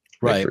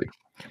victory.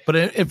 But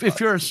if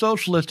you're a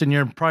socialist and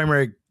your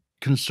primary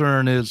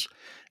concern is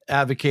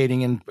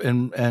advocating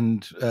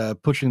and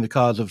pushing the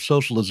cause of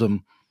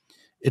socialism,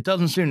 it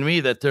doesn't seem to me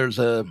that there's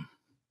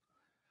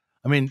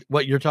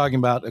what you're talking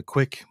about, a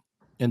quick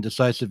and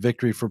decisive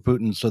victory for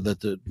Putin so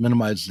that to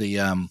minimize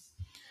the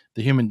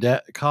human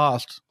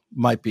cost,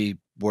 might be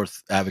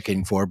worth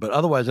advocating for. But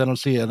otherwise, I don't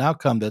see an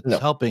outcome that's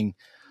helping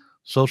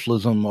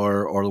socialism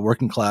or the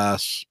working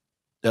class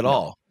at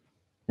all.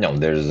 No,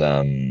 there's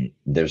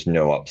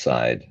no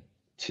upside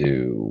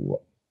to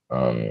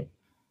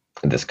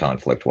this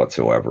conflict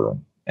whatsoever.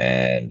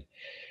 And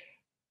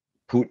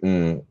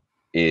Putin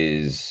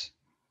is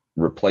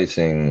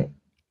replacing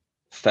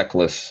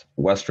feckless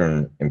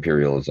Western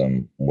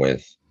imperialism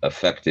with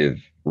effective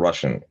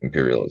Russian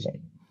imperialism.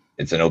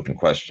 It's an open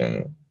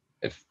question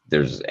if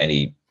there's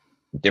any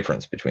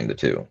difference between the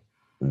two.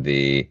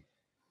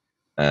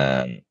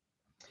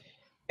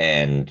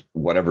 And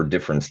whatever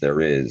difference there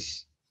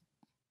is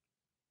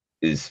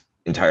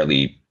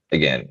entirely,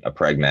 again, a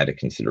pragmatic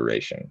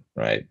consideration,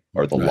 right?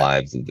 Are the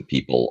lives of the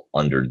people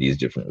under these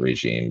different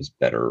regimes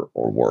better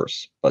or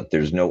worse? But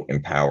there's no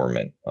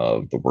empowerment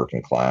of the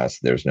working class.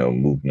 There's no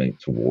movement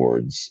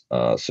towards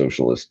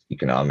socialist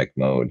economic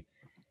mode.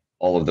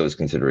 All of those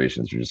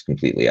considerations are just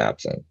completely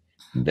absent.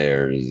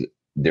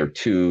 They're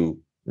two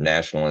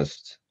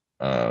nationalist,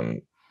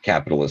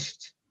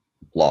 capitalist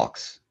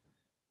blocs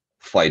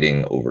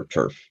fighting over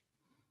turf.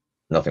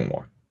 Nothing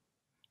more.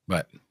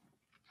 Right.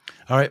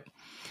 All right.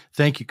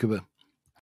 Thank you, Kuba.